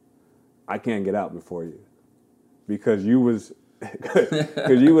 I can't get out before you. Because you was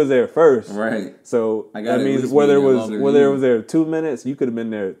there first. Right. So that means whether it was there 2 minutes, you could have been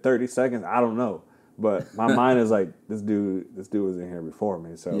there 30 seconds, I don't know. But my mind is like, this dude was in here before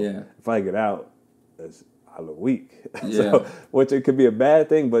me. So if I get out, I look weak. Yeah. Which it could be a bad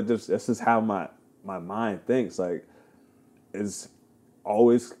thing, but that's just how my mind thinks. Like, it's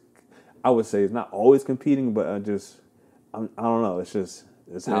always, I would say it's not always competing, but I don't know.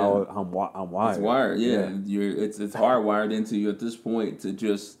 It's how I'm wired. It's wired, yeah. It's hardwired into you at this point to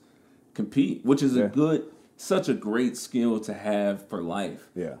just compete, which is such a great skill to have for life.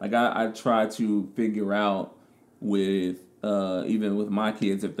 Yeah. Like I try to figure out with even with my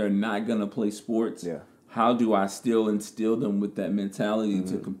kids, if they're not gonna play sports, how do I still instill them with that mentality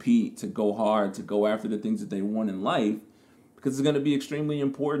to compete, to go hard, to go after the things that they want in life? Because it's going to be extremely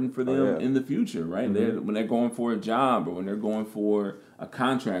important for them in the future, right? When they're going for a job, or when they're going for a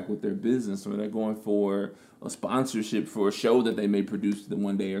contract with their business, or when they're going for a sponsorship for a show that they may produce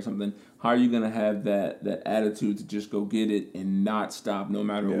one day or something. How are you going to have that attitude to just go get it and not stop, no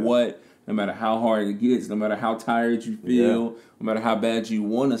matter what, no matter how hard it gets, no matter how tired you feel, no matter how bad you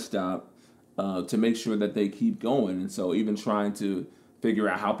want to stop, to make sure that they keep going? And so even trying to figure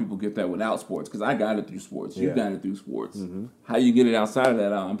out how people get that without sports, because I got it through sports. You got it through sports. Mm-hmm. How you get it outside of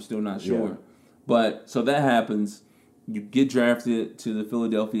that, I'm still not sure. Yeah. But so that happens. You get drafted to the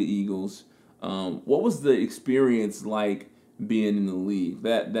Philadelphia Eagles. What was the experience like being in the league?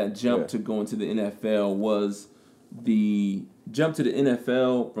 That jump to going to the NFL, was the jump to the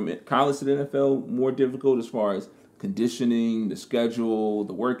NFL from college to the NFL more difficult as far as conditioning, the schedule,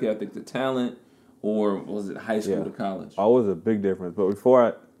 the work ethic, the talent? Or was it high school to college? Always a big difference. But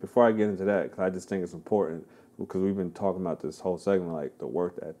before I get into that, because I just think it's important, because we've been talking about this whole segment, like the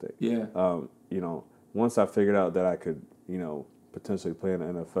work ethic. Yeah. Once I figured out that I could, potentially play in the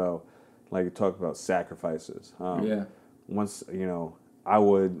NFL, like you talked about sacrifices. Once, I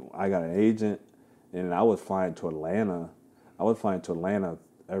got an agent, and I was flying to Atlanta.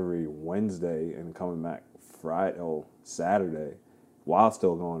 Every Wednesday and coming back Saturday, while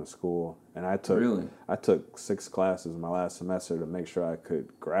still going to school. And I took 6 classes my last semester to make sure I could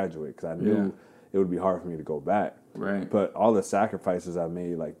graduate, because I knew it would be hard for me to go back. Right. But all the sacrifices I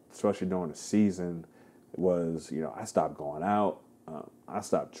made, like especially during the season, was I stopped going out. I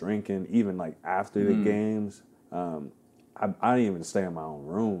stopped drinking. Even like after the games, I didn't even stay in my own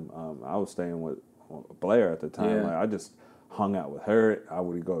room. I was staying with Blair at the time. Yeah. Like I just hung out with her. I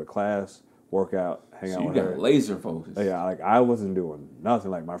would go to class, work out, hang out with her. You got laser focus. Yeah, like I wasn't doing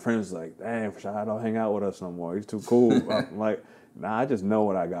nothing. Like my friends was like, "Damn, Rashad don't hang out with us no more. He's too cool." I'm like, nah, I just know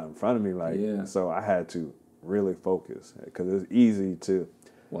what I got in front of me. Like, so I had to really focus because it's easy to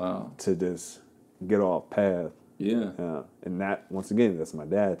just get off path. Yeah. And that, once again, that's my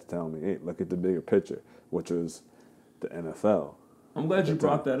dad telling me, hey, look at the bigger picture, which was the NFL. I'm glad you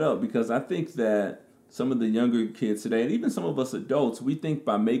brought that up because I think that some of the younger kids today, and even some of us adults, we think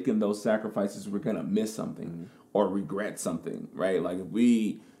by making those sacrifices, we're going to miss something or regret something, right? Like if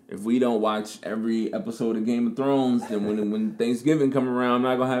we don't watch every episode of Game of Thrones, then when Thanksgiving come around, I'm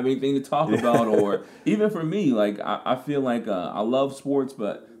not going to have anything to talk about. Or even for me, like I feel like I love sports,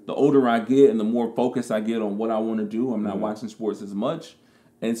 but the older I get and the more focused I get on what I want to do, I'm not watching sports as much.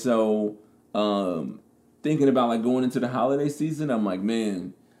 And so thinking about like going into the holiday season, I'm like,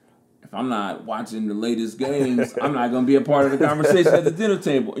 man, if I'm not watching the latest games, I'm not going to be a part of the conversation at the dinner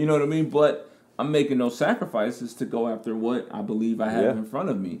table. You know what I mean? But I'm making those sacrifices to go after what I believe I have in front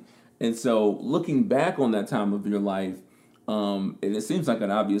of me. And so looking back on that time of your life, and it seems like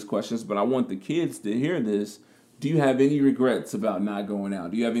an obvious question, but I want the kids to hear this. Do you have any regrets about not going out?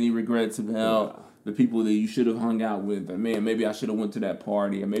 Do you have any regrets about the people that you should have hung out with? And man, maybe I should have went to that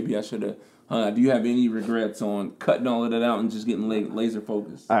party, or maybe I should have. Do you have any regrets on cutting all of that out and just getting laser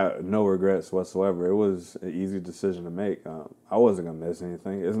focused? I have no regrets whatsoever. It was an easy decision to make. I wasn't gonna miss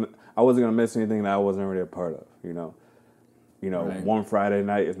anything. I wasn't gonna miss anything that I wasn't already a part of. You know, one Friday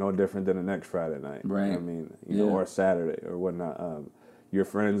night is no different than the next Friday night. Right. I mean, you know, or Saturday or whatnot. Your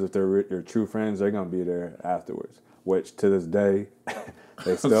friends, if they're your true friends, they're gonna be there afterwards. Which to this day,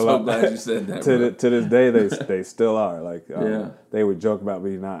 they still are. I'm so glad you said that. To this day, they still are. Like they would joke about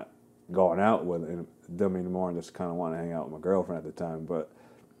me not going out with them anymore and just kind of want to hang out with my girlfriend at the time, but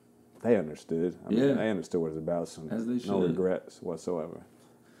they understood. I mean, they understood what it's about. So no regrets whatsoever.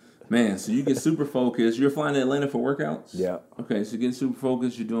 Man, so you get super focused. You're flying to Atlanta for workouts? Yeah. Okay, so you're getting super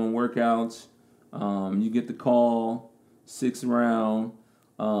focused. You're doing workouts. You get the call, 6th round,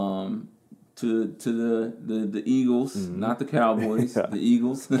 to the Eagles, not the Cowboys, the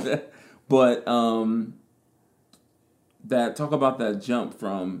Eagles. But talk about that jump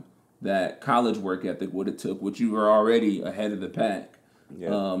from that college work ethic, what it took, which you were already ahead of the pack.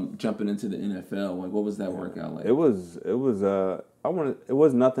 Jumping into the NFL, like what was that workout like? It was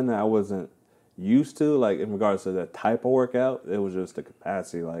nothing that I wasn't used to, like in regards to the type of workout. It was just the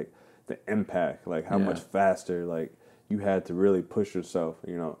capacity, like the impact, like how much faster, like you had to really push yourself.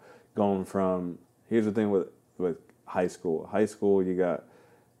 You know, going from here's the thing with high school. High school, you got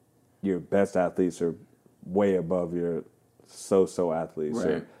your best athletes are way above your so athletes. Right.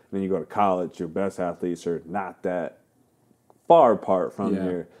 So then you go to college, your best athletes are not that far apart from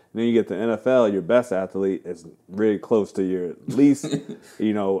your. Then you get to NFL, your best athlete is really close to your least,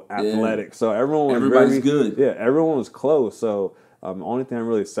 athletic. So everybody's good. Yeah, everyone was close. So the only thing that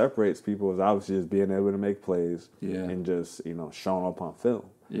really separates people is obviously just being able to make plays and just showing up on film.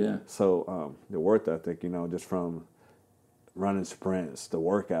 Yeah. So the work ethic, just from running sprints, the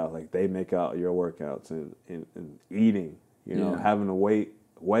workout, like they make out your workouts and eating, having to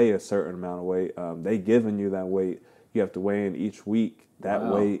weigh a certain amount of weight. They giving you that weight. You have to weigh in each week that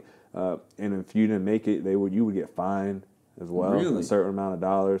weight, and if you didn't make it, you would get fined as well, a certain amount of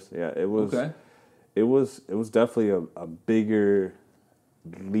dollars. Yeah, it was. Okay. It was definitely a bigger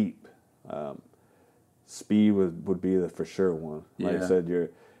leap. Speed would be the for sure one. Like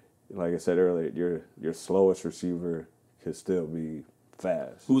I said earlier, your slowest receiver could still be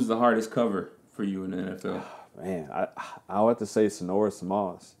fast. Who's the hardest cover for you in the NFL? Man, I would have to say Sonoris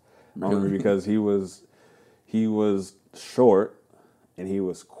Moss, only because he was short and he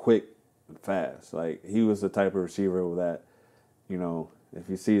was quick and fast. Like he was the type of receiver that, if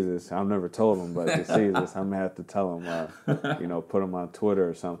he sees this, I've never told him, but if he sees this, I'm gonna have to tell him, put him on Twitter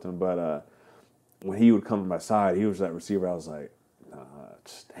or something. But when he would come to my side, he was that receiver. I was like,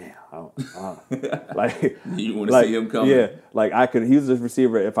 damn, I don't like you want to see him coming. Yeah, like he was this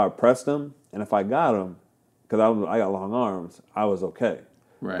receiver. If I pressed him and if I got him, because I got long arms, I was okay.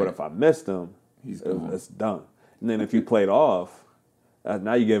 Right. But if I missed him, it's done. And then if you played off,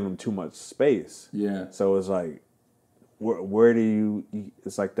 now you give him too much space. Yeah. So it's like, where do you?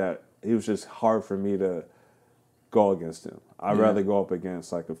 It's like that. It was just hard for me to go against him. I'd rather go up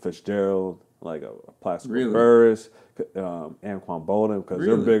against like a Fitzgerald, like a Plaxico Burress, Anquan Bolden, because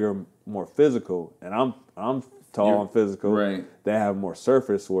they're bigger, more physical, and I'm tall and physical. Right. They have more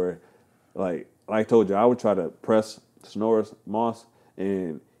surface where, like I told you, I would try to press Sonoris Moss,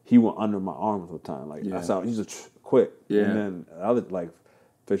 and he went under my arms one time. Like I saw, he's just quick. Yeah. And then other like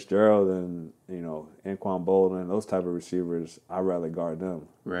Fitzgerald and Anquan Bolden, those type of receivers, I'd rather guard them.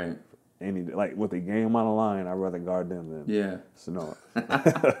 Right. Like with the game on the line, I'd rather guard them than Sano.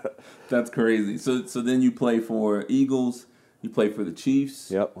 That's crazy. So then you play for Eagles. You play for the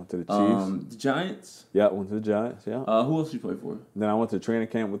Chiefs. Yep, went to the Chiefs. The Giants. Yep, went to the Giants. Yeah. Who else did you play for? Then I went to training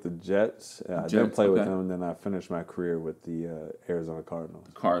camp with the Jets. I didn't play with them. And then I finished my career with the Arizona Cardinals.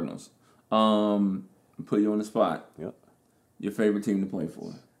 Cardinals. Put you on the spot. Yep. Your favorite team to play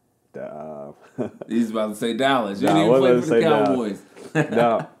for? He's about to say Dallas. You didn't even play for the Cowboys.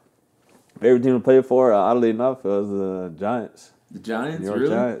 No. Favorite team to play for, oddly enough, it was the Giants. The Giants, New York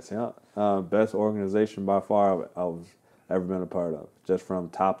really? Giants, yeah. Best organization by far I've ever been a part of. Just from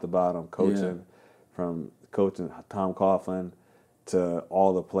top to bottom, coaching, from coaching Tom Coughlin to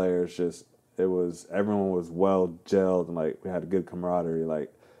all the players. Just everyone was well gelled and like we had a good camaraderie.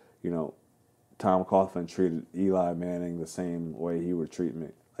 Like, Tom Coughlin treated Eli Manning the same way he would treat me.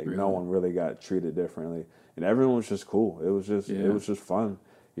 Like no one really got treated differently, and everyone was just cool. It was just fun.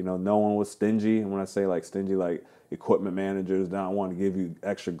 No one was stingy. And when I say like stingy, like equipment managers don't want to give you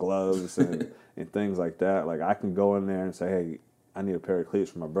extra gloves and things like that. Like I can go in there and say, hey, I need a pair of cleats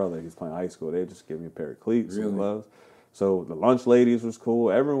for my brother. He's playing high school. They just give me a pair of cleats and gloves. So the lunch ladies was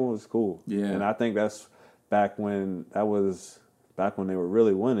cool. Everyone was cool. Yeah. And I think that's back when they were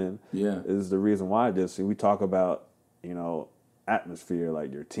really winning. Yeah. Is the reason why I did. See, we talk about, atmosphere,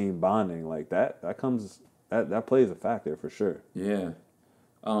 like your team bonding, like that plays a factor for sure. Yeah.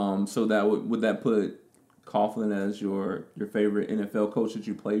 So that would that put Coughlin as your favorite NFL coach that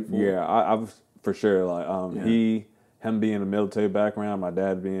you played for? Yeah, I've for sure. Like him being a military background, my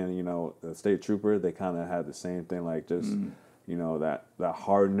dad being a state trooper, they kind of had the same thing. Like just that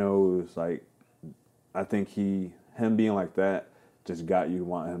hard nose. Like I think him being like that just got you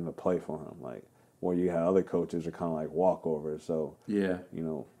wanting him to play for him. Like where you had other coaches are kind of like walkovers. So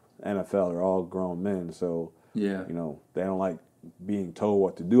NFL are all grown men. So they don't like being told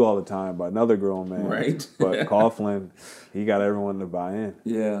what to do all the time by another grown man. Right. But Coughlin, he got everyone to buy in.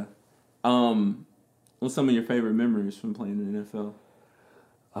 Yeah. What's some of your favorite memories from playing in the NFL?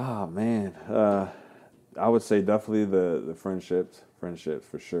 Ah, man. I would say definitely the friendships. Friendships,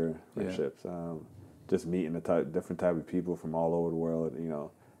 for sure. Friendships. Just meeting different type of people from all over the world,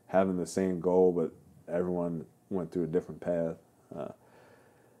 having the same goal, but everyone went through a different path.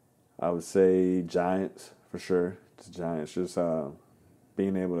 I would say Giants, for sure. Giants, just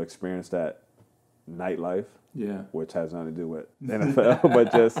being able to experience that nightlife, which has nothing to do with NFL,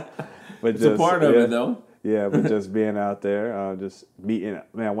 but it's a part of it though. Yeah, but just being out there, just meeting.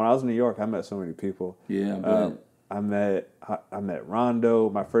 Man, when I was in New York, I met so many people. Yeah, I met Rondo.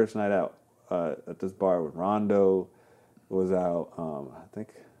 My first night out at this bar with Rondo was out. I think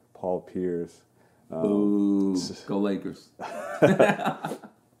Paul Pierce. Ooh, go Lakers.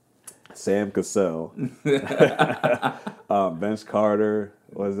 Sam Cassell. Vince Carter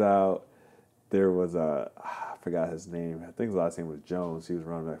was out. There was I forgot his name. I think his last name was Jones. He was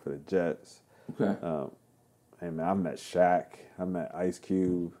running back for the Jets. Okay. And man, I met Shaq. I met Ice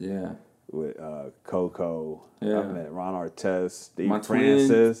Cube. Yeah. With Coco. Yeah. I met Ron Artest, Steve My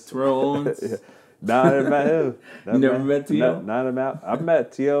Francis. Twin, Terrell Owens. Nah, I never met him. You never met T.O.? I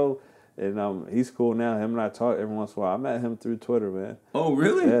met T.O. And he's cool now. Him and I talk every once in a while. I met him through Twitter, man. Oh,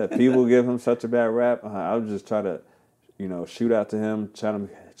 really? Yeah, people give him such a bad rap. I would just try to, shoot out to him, try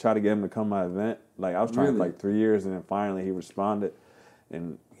to get him to come to my event. Like, I was trying for like 3 years, and then finally he responded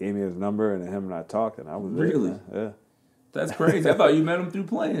and gave me his number, and then him and I talked, and I was really? Yeah. That's crazy. I thought you met him through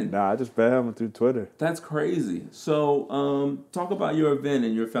playing. Nah, I just met him through Twitter. That's crazy. So, talk about your event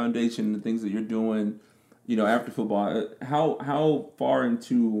and your foundation and the things that you're doing, after football. How far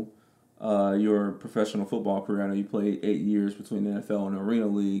into your professional football career, I know you played 8 years between the NFL and the Arena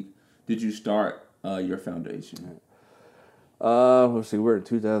League, did you start your foundation? Let's see, we're in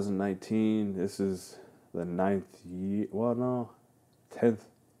 2019. This is the 9th year. Well, no,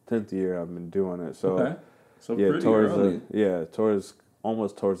 10th year I've been doing it. So, okay. So yeah, pretty early.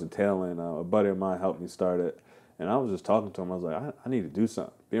 Almost towards the tail end. A buddy of mine helped me start it. And I was just talking to him. I was like, I need to do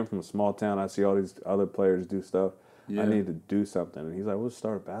something. Being from a small town, I see all these other players do stuff. Yeah. I need to do something. And he's like, we'll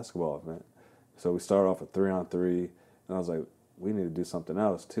start a basketball event. So we started off a 3-on-3. And I was like, we need to do something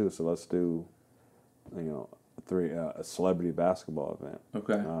else too. So let's do, a celebrity basketball event.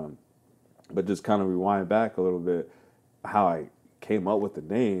 Okay. But just kind of rewind back a little bit, how I came up with the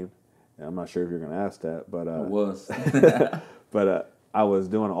name. And I'm not sure if you're going to ask that, but I was. But I was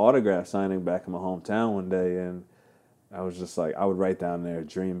doing an autograph signing back in my hometown one day, and I was just like, I would write down there,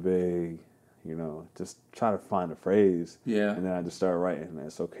 dream big, you know, just try to find a phrase. Yeah. And then I just started writing,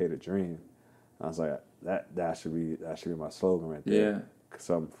 "It's okay to dream." I was like, that should be my slogan right there. Yeah. Because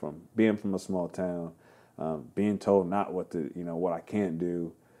I'm being from a small town, being told not what to, you know, what I can't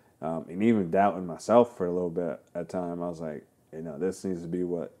do, and even doubting myself for a little bit at time. I was like, you know, this needs to be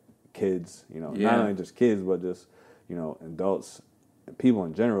what kids, you know, not only just kids, but just, you know, adults and people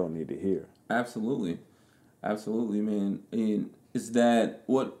in general need to hear. Absolutely. Absolutely, man. And is that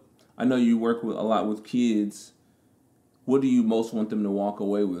what, I know you work with a lot with kids. What do you most want them to walk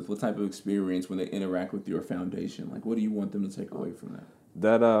away with? What type of experience when they interact with your foundation? Like, what do you want them to take away from that?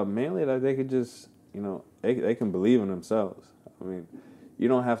 That mainly that they could just, you know, they can believe in themselves. I mean, you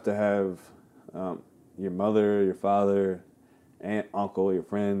don't have to have your mother, your father, aunt, uncle, your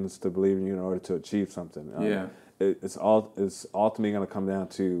friends to believe in you in order to achieve something. It's ultimately going to come down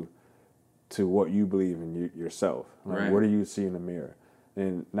to what you believe in yourself. Like, right. What do you see in the mirror?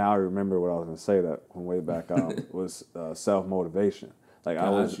 And now I remember what I was going to say that when way back was self-motivation. Like I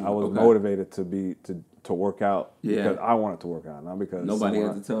was motivated to work out because I wanted to work out, not because nobody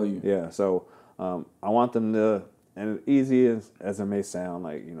had to tell you. Yeah, so I want them to, and as easy as it may sound,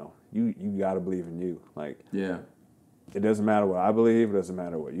 like, you know, you got to believe in you. Like, it doesn't matter what I believe, it doesn't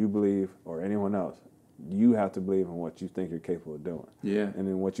matter what you believe or anyone else. You have to believe in what you think you're capable of doing. Yeah. And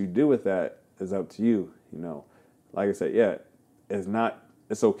then what you do with that is up to you. You know, like I said,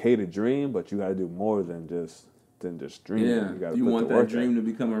 it's okay to dream, but you got to do more than just dream. Yeah. You want that dream to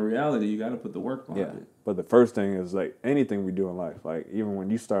become a reality, you got to put the work behind it. But the first thing is, like anything we do in life, like even when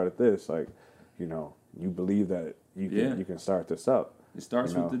you started this, like, you know, you believe that you can start this up. It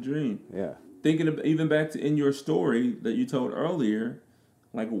starts with the dream. Yeah. Thinking of, even back to in your story that you told earlier,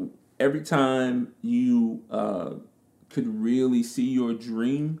 like every time you could really see your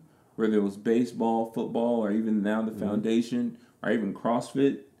dream, whether it was baseball, football, or even now the foundation, or even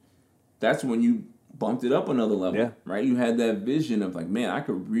CrossFit, that's when you bumped it up another level, right? You had that vision of like, man, I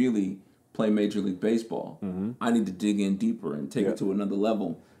could really play Major League Baseball. I need to dig in deeper and take it to another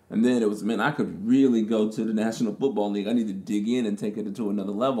level. And then it was, man, I could really go to the National Football League. I need to dig in and take it to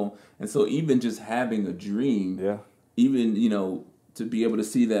another level. And so even just having a dream, even, you know, to be able to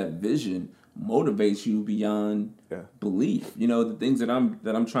see that vision motivates you beyond belief. You know, the things that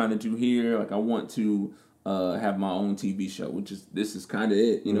I'm trying to do here, like I want to have my own TV show, this is kind of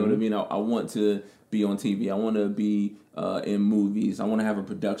it. You know what I mean? I want to be on TV. I want to be in movies. I want to have a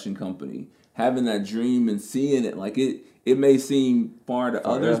production company. Having that dream and seeing it, like it may seem far to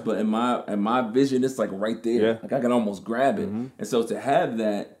others, but in my vision, it's like right there. Yeah. Like I can almost grab it. And so to have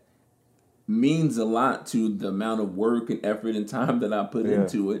that means a lot to the amount of work and effort and time that I put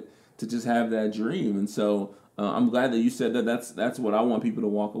into it to just have that dream. And so I'm glad that you said that. That's what I want people to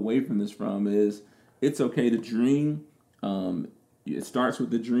walk away from this from is it's okay to dream. It starts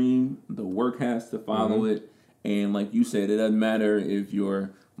with the dream. The work has to follow it. And like you said, it doesn't matter if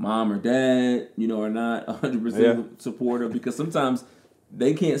you're mom or dad, you know, are not 100% supportive, because sometimes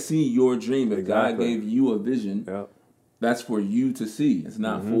they can't see your dream. If God gave you a vision, that's for you to see. It's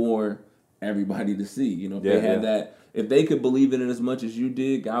not for everybody to see. You know, if they had that, if they could believe in it as much as you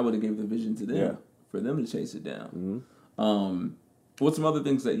did, God would have given the vision to them for them to chase it down. What's some other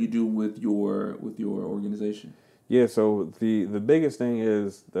things that you do with your organization? Yeah, so the biggest thing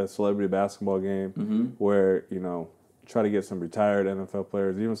is the celebrity basketball game, where, you know, try to get some retired NFL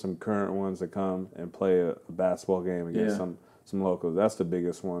players, even some current ones, to come and play a basketball game against some locals. That's the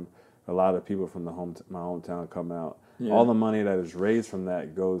biggest one. A lot of people from my hometown come out. Yeah. All the money that is raised from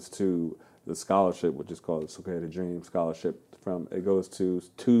that goes to the scholarship, which is called It's Okay to Dream Scholarship. It goes to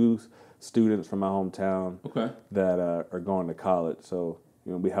 2 students from my hometown that are going to college. So,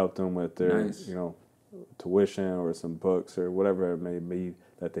 you know, we help them with their you know, tuition or some books or whatever it may be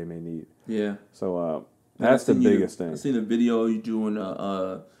that they may need. Yeah. So that's the biggest thing. I seen a video you doing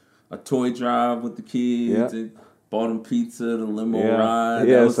a toy drive with the kids. And bought them pizza, the limo ride.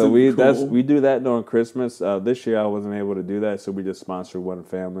 Yeah, so we do that during Christmas. This year I wasn't able to do that, so we just sponsored one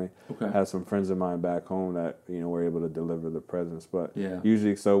family. Have some friends of mine back home that, you know, were able to deliver the presents. But we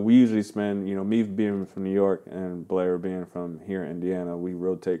usually spend, you know, me being from New York and Blair being from here in Indiana, we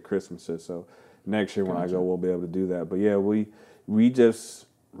rotate Christmases. So next year when I go, we'll be able to do that. But yeah, we just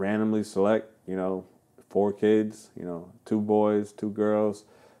randomly select, you know, 4 kids, you know, 2 boys, 2 girls,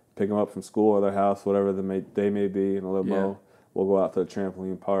 pick them up from school or their house, whatever they may be, in a limo. Yeah. We'll go out to the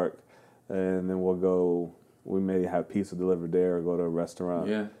trampoline park, and then we may have pizza delivered there or go to a restaurant.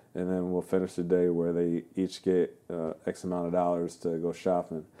 Yeah. And then we'll finish the day where they each get X amount of dollars to go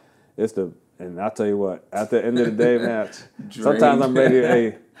shopping. And I'll tell you what, at the end of the day, man, sometimes I'm ready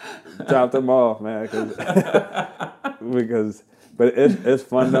to drop them off, man, but it's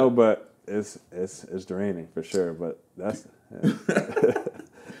fun though. But it's draining for sure, but that's. Yeah.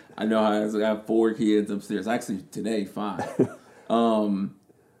 I know I have 4 kids upstairs. Actually, today 5.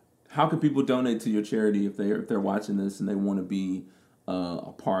 How can people donate to your charity if they're watching this and they want to be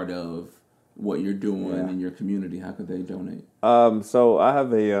a part of what you're doing in your community? How could they donate? So I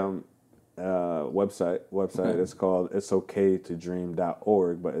have a website. Okay. It's called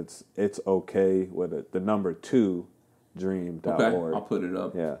itsokaytodream.org, but it's okay with the number 2 dream.org. Okay, I'll put it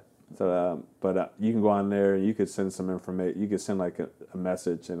up. Yeah. So, but you can go on there. You could send some information. You could send like a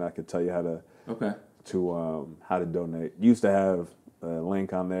message, and I could tell you how to donate. Used to have a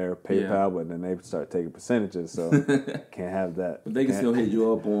link on there, PayPal, but then they start taking percentages, so can't have that. But they can still hit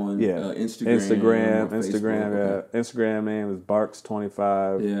you up on Instagram. Instagram. Okay. Instagram name is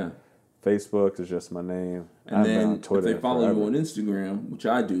Barks25. Yeah. Facebook is just my name. And then on Twitter if they follow you on Instagram, which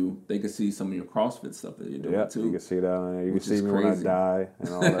I do, they can see some of your CrossFit stuff that you're doing too. You can see that on there. You can see me when I die and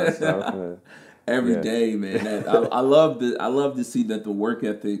all that stuff. Every day, man. I love to see that the work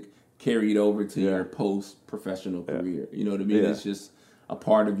ethic carried over to your post-professional career. You know what I mean? It's just a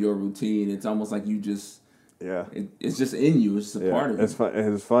part of your routine. It's almost like you just it's just in you. It's just a part of it. It's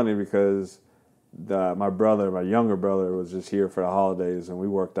funny because my younger brother was just here for the holidays, and we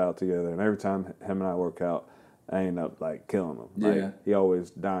worked out together. And every time him and I work out, I end up like killing him. Like, he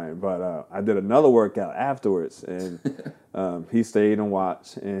always dying. But I did another workout afterwards, and he stayed and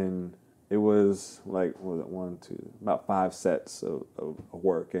watched. And it was like about 5 sets of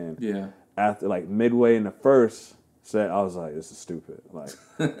work. And after like midway in the first set, I was like, "This is stupid. Like,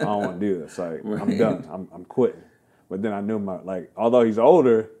 I don't want to do this. Like, I'm done. I'm quitting." But then I knew although he's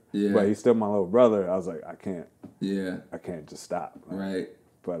older. Yeah. But he's still my little brother. I was like, I can't. Yeah. I can't just stop. Right.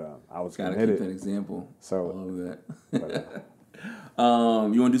 But I was gotta committed. keep that example. So I love that.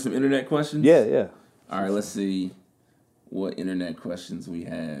 You want to do some internet questions? Yeah. All right. Let's see what internet questions we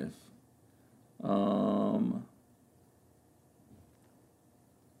have.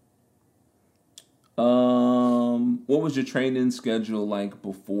 What was your training schedule like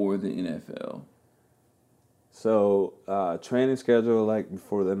before the NFL? So, training schedule like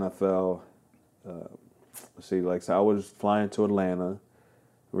before the NFL. So I was flying to Atlanta.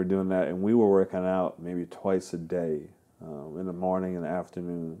 We were doing that, and we were working out maybe twice a day, in the morning and the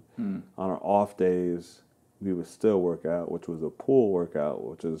afternoon. On our off days, we would still work out, which was a pool workout,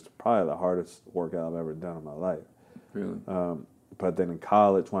 which is probably the hardest workout I've ever done in my life. Really? But then in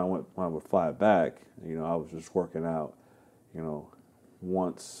college, when I would fly back, I was just working out.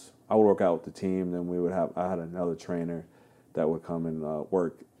 Once I would work out with the team, then I had another trainer that would come and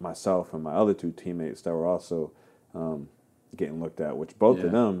work myself and my other 2 teammates that were also getting looked at, which both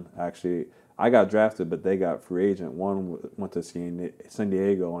of them actually, I got drafted, but they got free agent. One went to San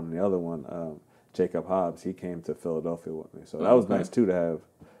Diego, and the other one, Jacob Hobbs, he came to Philadelphia with me. So that was nice too to have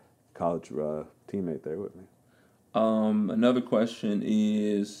a college teammate there with me. Another question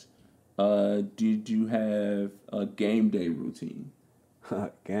is, did you have a game day routine?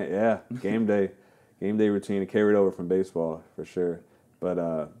 Game day routine. It carried over from baseball for sure. But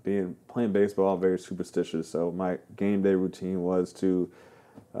playing baseball, I'm very superstitious. So my game day routine was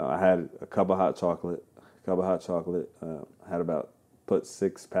I had a cup of hot chocolate. I had put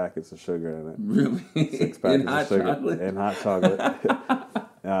 6 packets of sugar in it. Really? 6 packets of sugar and hot chocolate.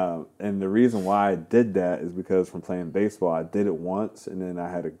 And the reason why I did that is because from playing baseball, I did it once, and then I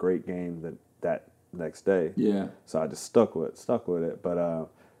had a great game that next day. Yeah. So I just stuck with it. But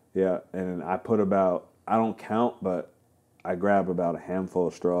and I put I don't count, but I grab about a handful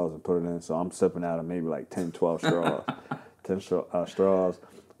of straws and put it in. So I'm sipping out of maybe like 10, 12 straws. 10 straws.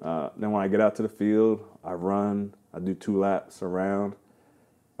 Then when I get out to the field, I run. I do 2 laps around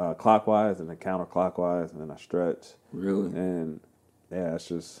clockwise and then counterclockwise, and then I stretch. Really? And it's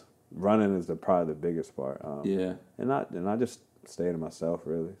just running is probably the biggest part. And I just stay to myself,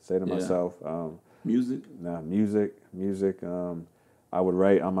 really. Myself. Music? Nah, music. I would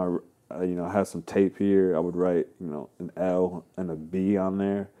write on my, I have some tape here. I would write, an L and a B on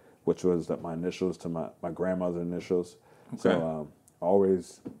there, which was my initials to my grandmother's initials. Okay. So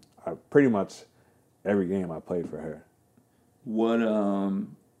pretty much every game I played for her. What,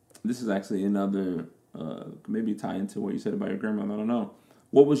 this is actually another, maybe tie into what you said about your grandmother, I don't know.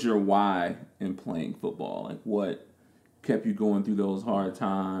 What was your why in playing football? Like, what kept you going through those hard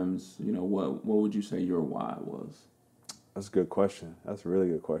times? What would you say your why was? That's a good question. That's a really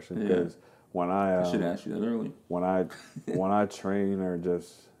good question, because when I should ask you that early. When I train or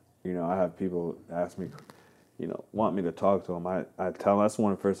just, I have people ask me, want me to talk to them. I tell them, that's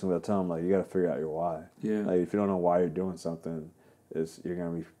one of the first things I tell them, like, you got to figure out your why. Yeah. Like, if you don't know why you're doing something, you're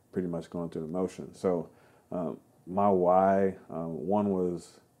going to be pretty much going through the motion. So my why, one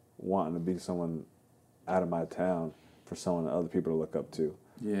was wanting to be someone out of my town for someone that other people to look up to.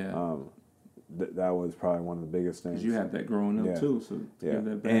 Yeah. That was probably one of the biggest things. 'Cause you had that growing up too, so yeah. give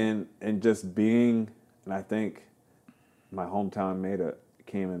that back. And just being, and I think my hometown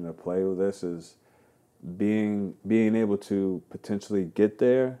came into play with this, is being able to potentially get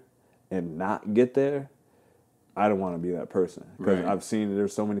there and not get there. I don't want to be that person, because I've seen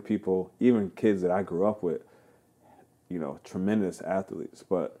there's so many people, even kids that I grew up with, tremendous athletes,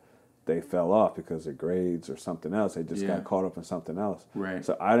 but they fell off because of grades or something else. They just got caught up in something else. Right.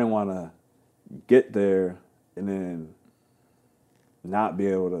 So I didn't want to get there and then not be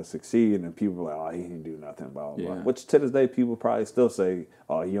able to succeed, and people are like, oh, he didn't do nothing, blah, blah, blah. Which to this day, people probably still say,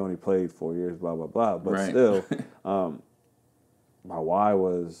 oh, he only played 4 years, blah, blah, blah. But still, my why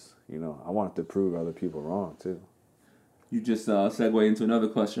was, I wanted to prove other people wrong, too. You just segue into another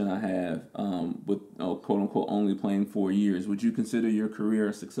question I have with, quote-unquote, only playing 4 years. Would you consider your career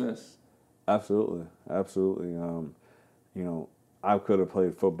a success? Absolutely. Absolutely. I could have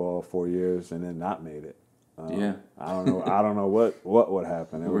played football 4 years and then not made it. I don't know what would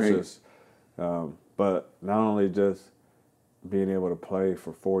happen. It was just, but not only just being able to play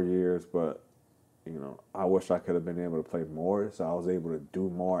for 4 years, but I wish I could have been able to play more, so I was able to do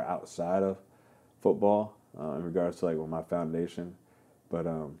more outside of football in regards to with my foundation. But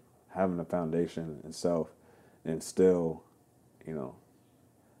having a foundation itself, and still,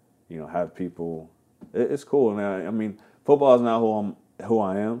 have people, it's cool. And I mean, football is not who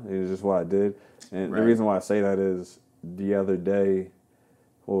I am. It's just what I did. And the reason why I say that is the other day,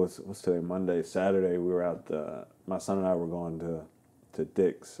 what's today? Monday, Saturday, we were out. My son and I were going to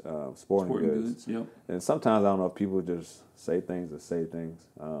Dick's Sporting Goods. Yep. And sometimes I don't know if people just say things.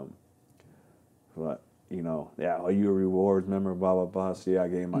 But are you a rewards member? Blah blah blah. So I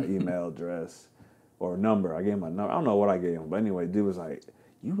gave him my email address or number. I gave him my number. I don't know what I gave him, but anyway, dude was like,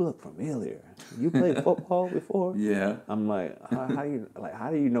 you look familiar. You played football before? Yeah. I'm like, how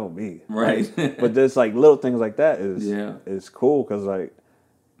do you know me? Right. But there's little things like that is cool, because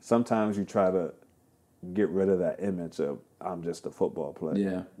sometimes you try to get rid of that image of I'm just a football player.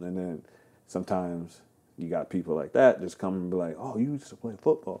 Yeah. And then sometimes you got people like that just come and be like, oh, you used to play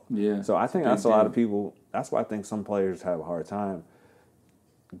football. Yeah. So I think that's a lot of people. That's why I think some players have a hard time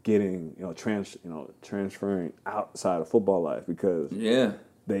getting transferring outside of football life, because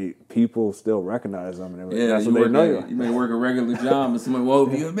people still recognize them, and that's what they know. You may work a regular job, and somebody, whoa,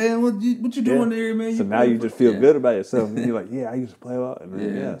 man, what you doing there, man? So now you just feel good about yourself, and you're like, I used to play a lot, and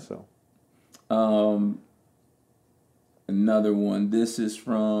then, so. Another one. This is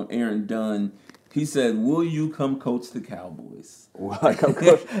from Aaron Dunn. He said, "Will you come coach the Cowboys?" Will I come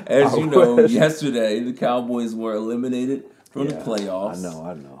coach? As you know, yesterday the Cowboys were eliminated from the playoffs.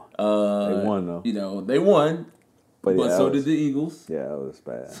 I know. They won though. They won. But so did the Eagles. Yeah, it was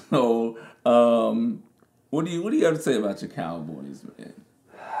bad. So, what do you have to say about your Cowboys, man?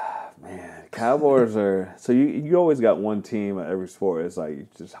 Man, Cowboys are, so you always got one team at every sport. It's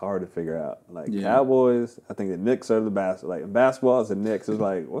just hard to figure out. Cowboys, I think the Knicks are the best. In basketball, it's the Knicks. It's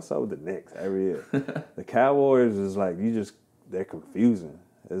what's up with the Knicks every year? The Cowboys is they're confusing.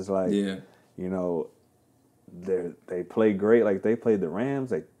 It's they play great. They played the Rams.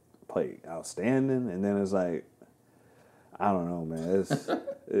 They played outstanding, and then it's I don't know, man.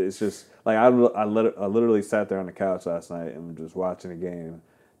 It's just I literally sat there on the couch last night and just watching the game.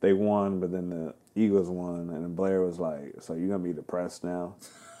 They won, but then the Eagles won, and Blair was like, "So you gonna be depressed now?"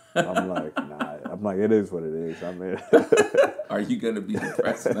 I'm like, "Nah." I'm like, "It is what it is." I mean, are you gonna be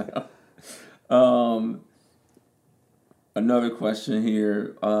depressed now? Another question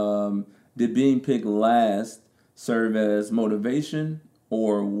here: did being picked last serve as motivation,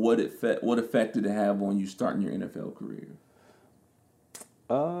 or what effect did it have on you starting your NFL career?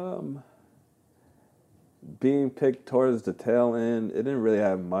 Being picked towards the tail end, it didn't really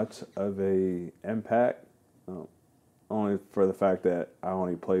have much of a impact, only for the fact that I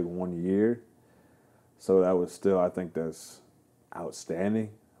only played 1 year. So that was still, I think that's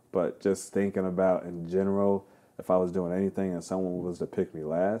outstanding. But just thinking about in general, if I was doing anything and someone was to pick me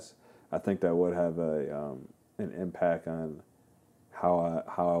last, I think that would have an impact on how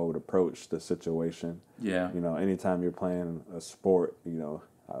I would approach the situation. Yeah. Anytime you're playing a sport,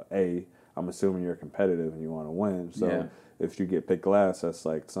 I'm assuming you're competitive and you want to win. So if you get picked last, that's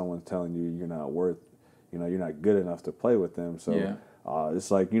someone's telling you you're not worth, you're not good enough to play with them. So it's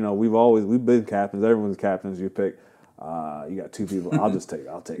we've been captains. Everyone's captains. You pick, you got two people. I'll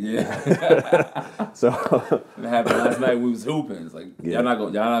take it. Yeah. So it happened last night. We was hooping. It's y'all not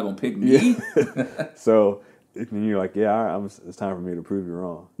gonna pick me. Yeah. So you're it's time for me to prove you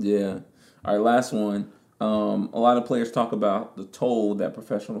wrong. Yeah. All right. Last one. A lot of players talk about the toll that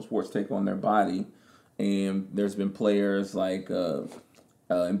professional sports take on their body, and there's been players like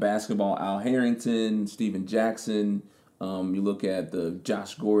in basketball, Al Harrington, Steven Jackson. You look at the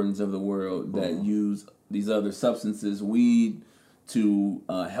Josh Gordons of the world that use these other substances, weed, to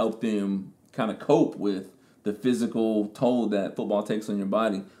help them kind of cope with the physical toll that football takes on your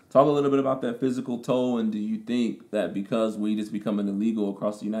body. Talk a little bit about that physical toll, and do you think that because weed is becoming illegal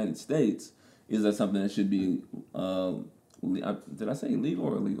across the United States, is that something that should be, did I say legal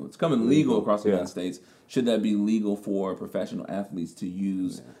or illegal? It's coming legal across the United States. Should that be legal for professional athletes to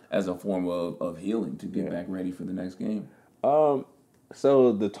use as a form of healing to get back ready for the next game?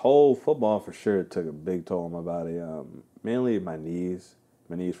 So the toll, football for sure took a big toll on my body. Mainly my knees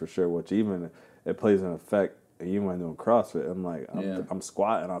for sure, which even it plays an effect. Even when doing CrossFit, I'm like, I'm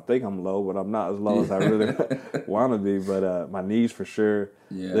squatting. I think I'm low, but I'm not as low as I really want to be. But my knees for sure,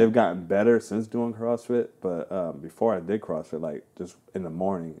 they've gotten better since doing CrossFit. But before I did CrossFit, like just in the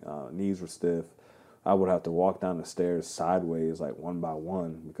morning, knees were stiff. I would have to walk down the stairs sideways, like one by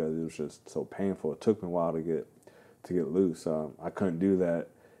one, because it was just so painful. It took me a while to get loose. I couldn't do that,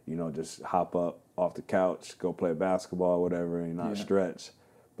 just hop up off the couch, go play basketball, or whatever, and not stretch.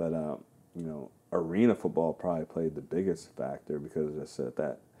 But arena football probably played the biggest factor because it's at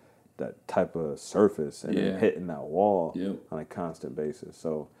that type of surface and hitting that wall on a constant basis.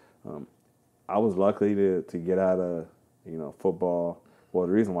 So I was lucky to get out of football. Well,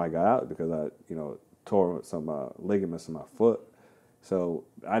 the reason why I got out is because I tore some ligaments in my foot. So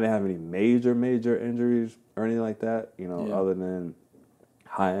I didn't have any major injuries or anything like that. Other than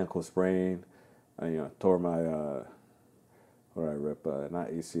high ankle sprain. Tore my what did I rip? Not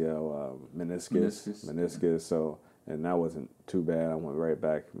ACL, meniscus. So, and that wasn't too bad. I went right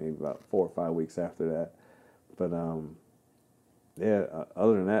back maybe about 4 or 5 weeks after that. But other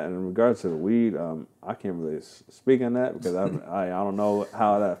than that, and in regards to the weed, I can't really speak on that because I don't know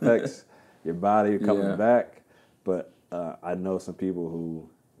how that affects your body coming back. But I know some people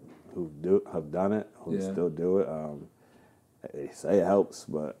who have done it, who still do it. They say it helps,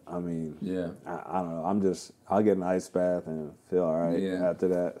 but I mean, I don't know. I'll get an ice bath and feel all right after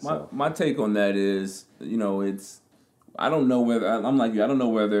that. My take on that is, I don't know whether, I'm like you, I don't know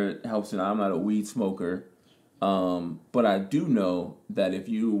whether it helps or not. I'm not a weed smoker. But I do know that if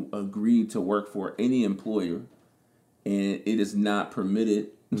you agree to work for any employer and it is not permitted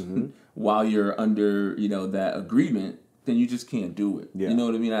while you're under, that agreement, then you just can't do it. Yeah. You know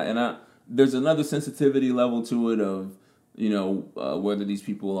what I mean? There's another sensitivity level to it of, whether these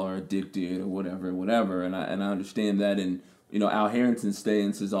people are addicted or whatever. And I understand that. And, Al Harrington's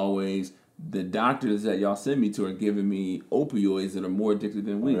stance is always, the doctors that y'all send me to are giving me opioids that are more addictive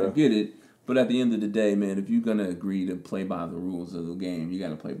than weed. I get it. But at the end of the day, man, if you're going to agree to play by the rules of the game, you got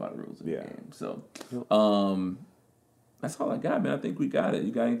to play by the rules of the game. So, that's all I got, man. I think we got it.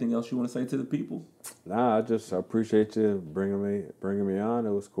 You got anything else you want to say to the people? Nah, I appreciate you bringing me on.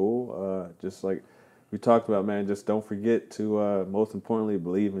 It was cool. Just like we talked about, man, just don't forget to, most importantly,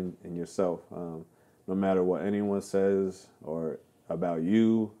 believe in yourself. No matter what anyone says or about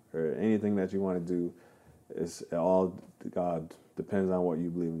you or anything that you want to do, it all depends on what you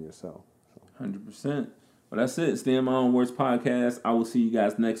believe in yourself. 100%. Well, that's it. Stay in My Own Words podcast. I will see you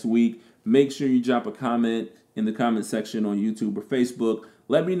guys next week. Make sure you drop a comment in the comment section on YouTube or Facebook.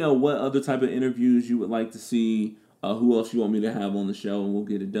 Let me know what other type of interviews you would like to see, who else you want me to have on the show, and we'll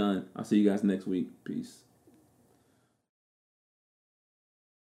get it done. I'll see you guys next week. Peace.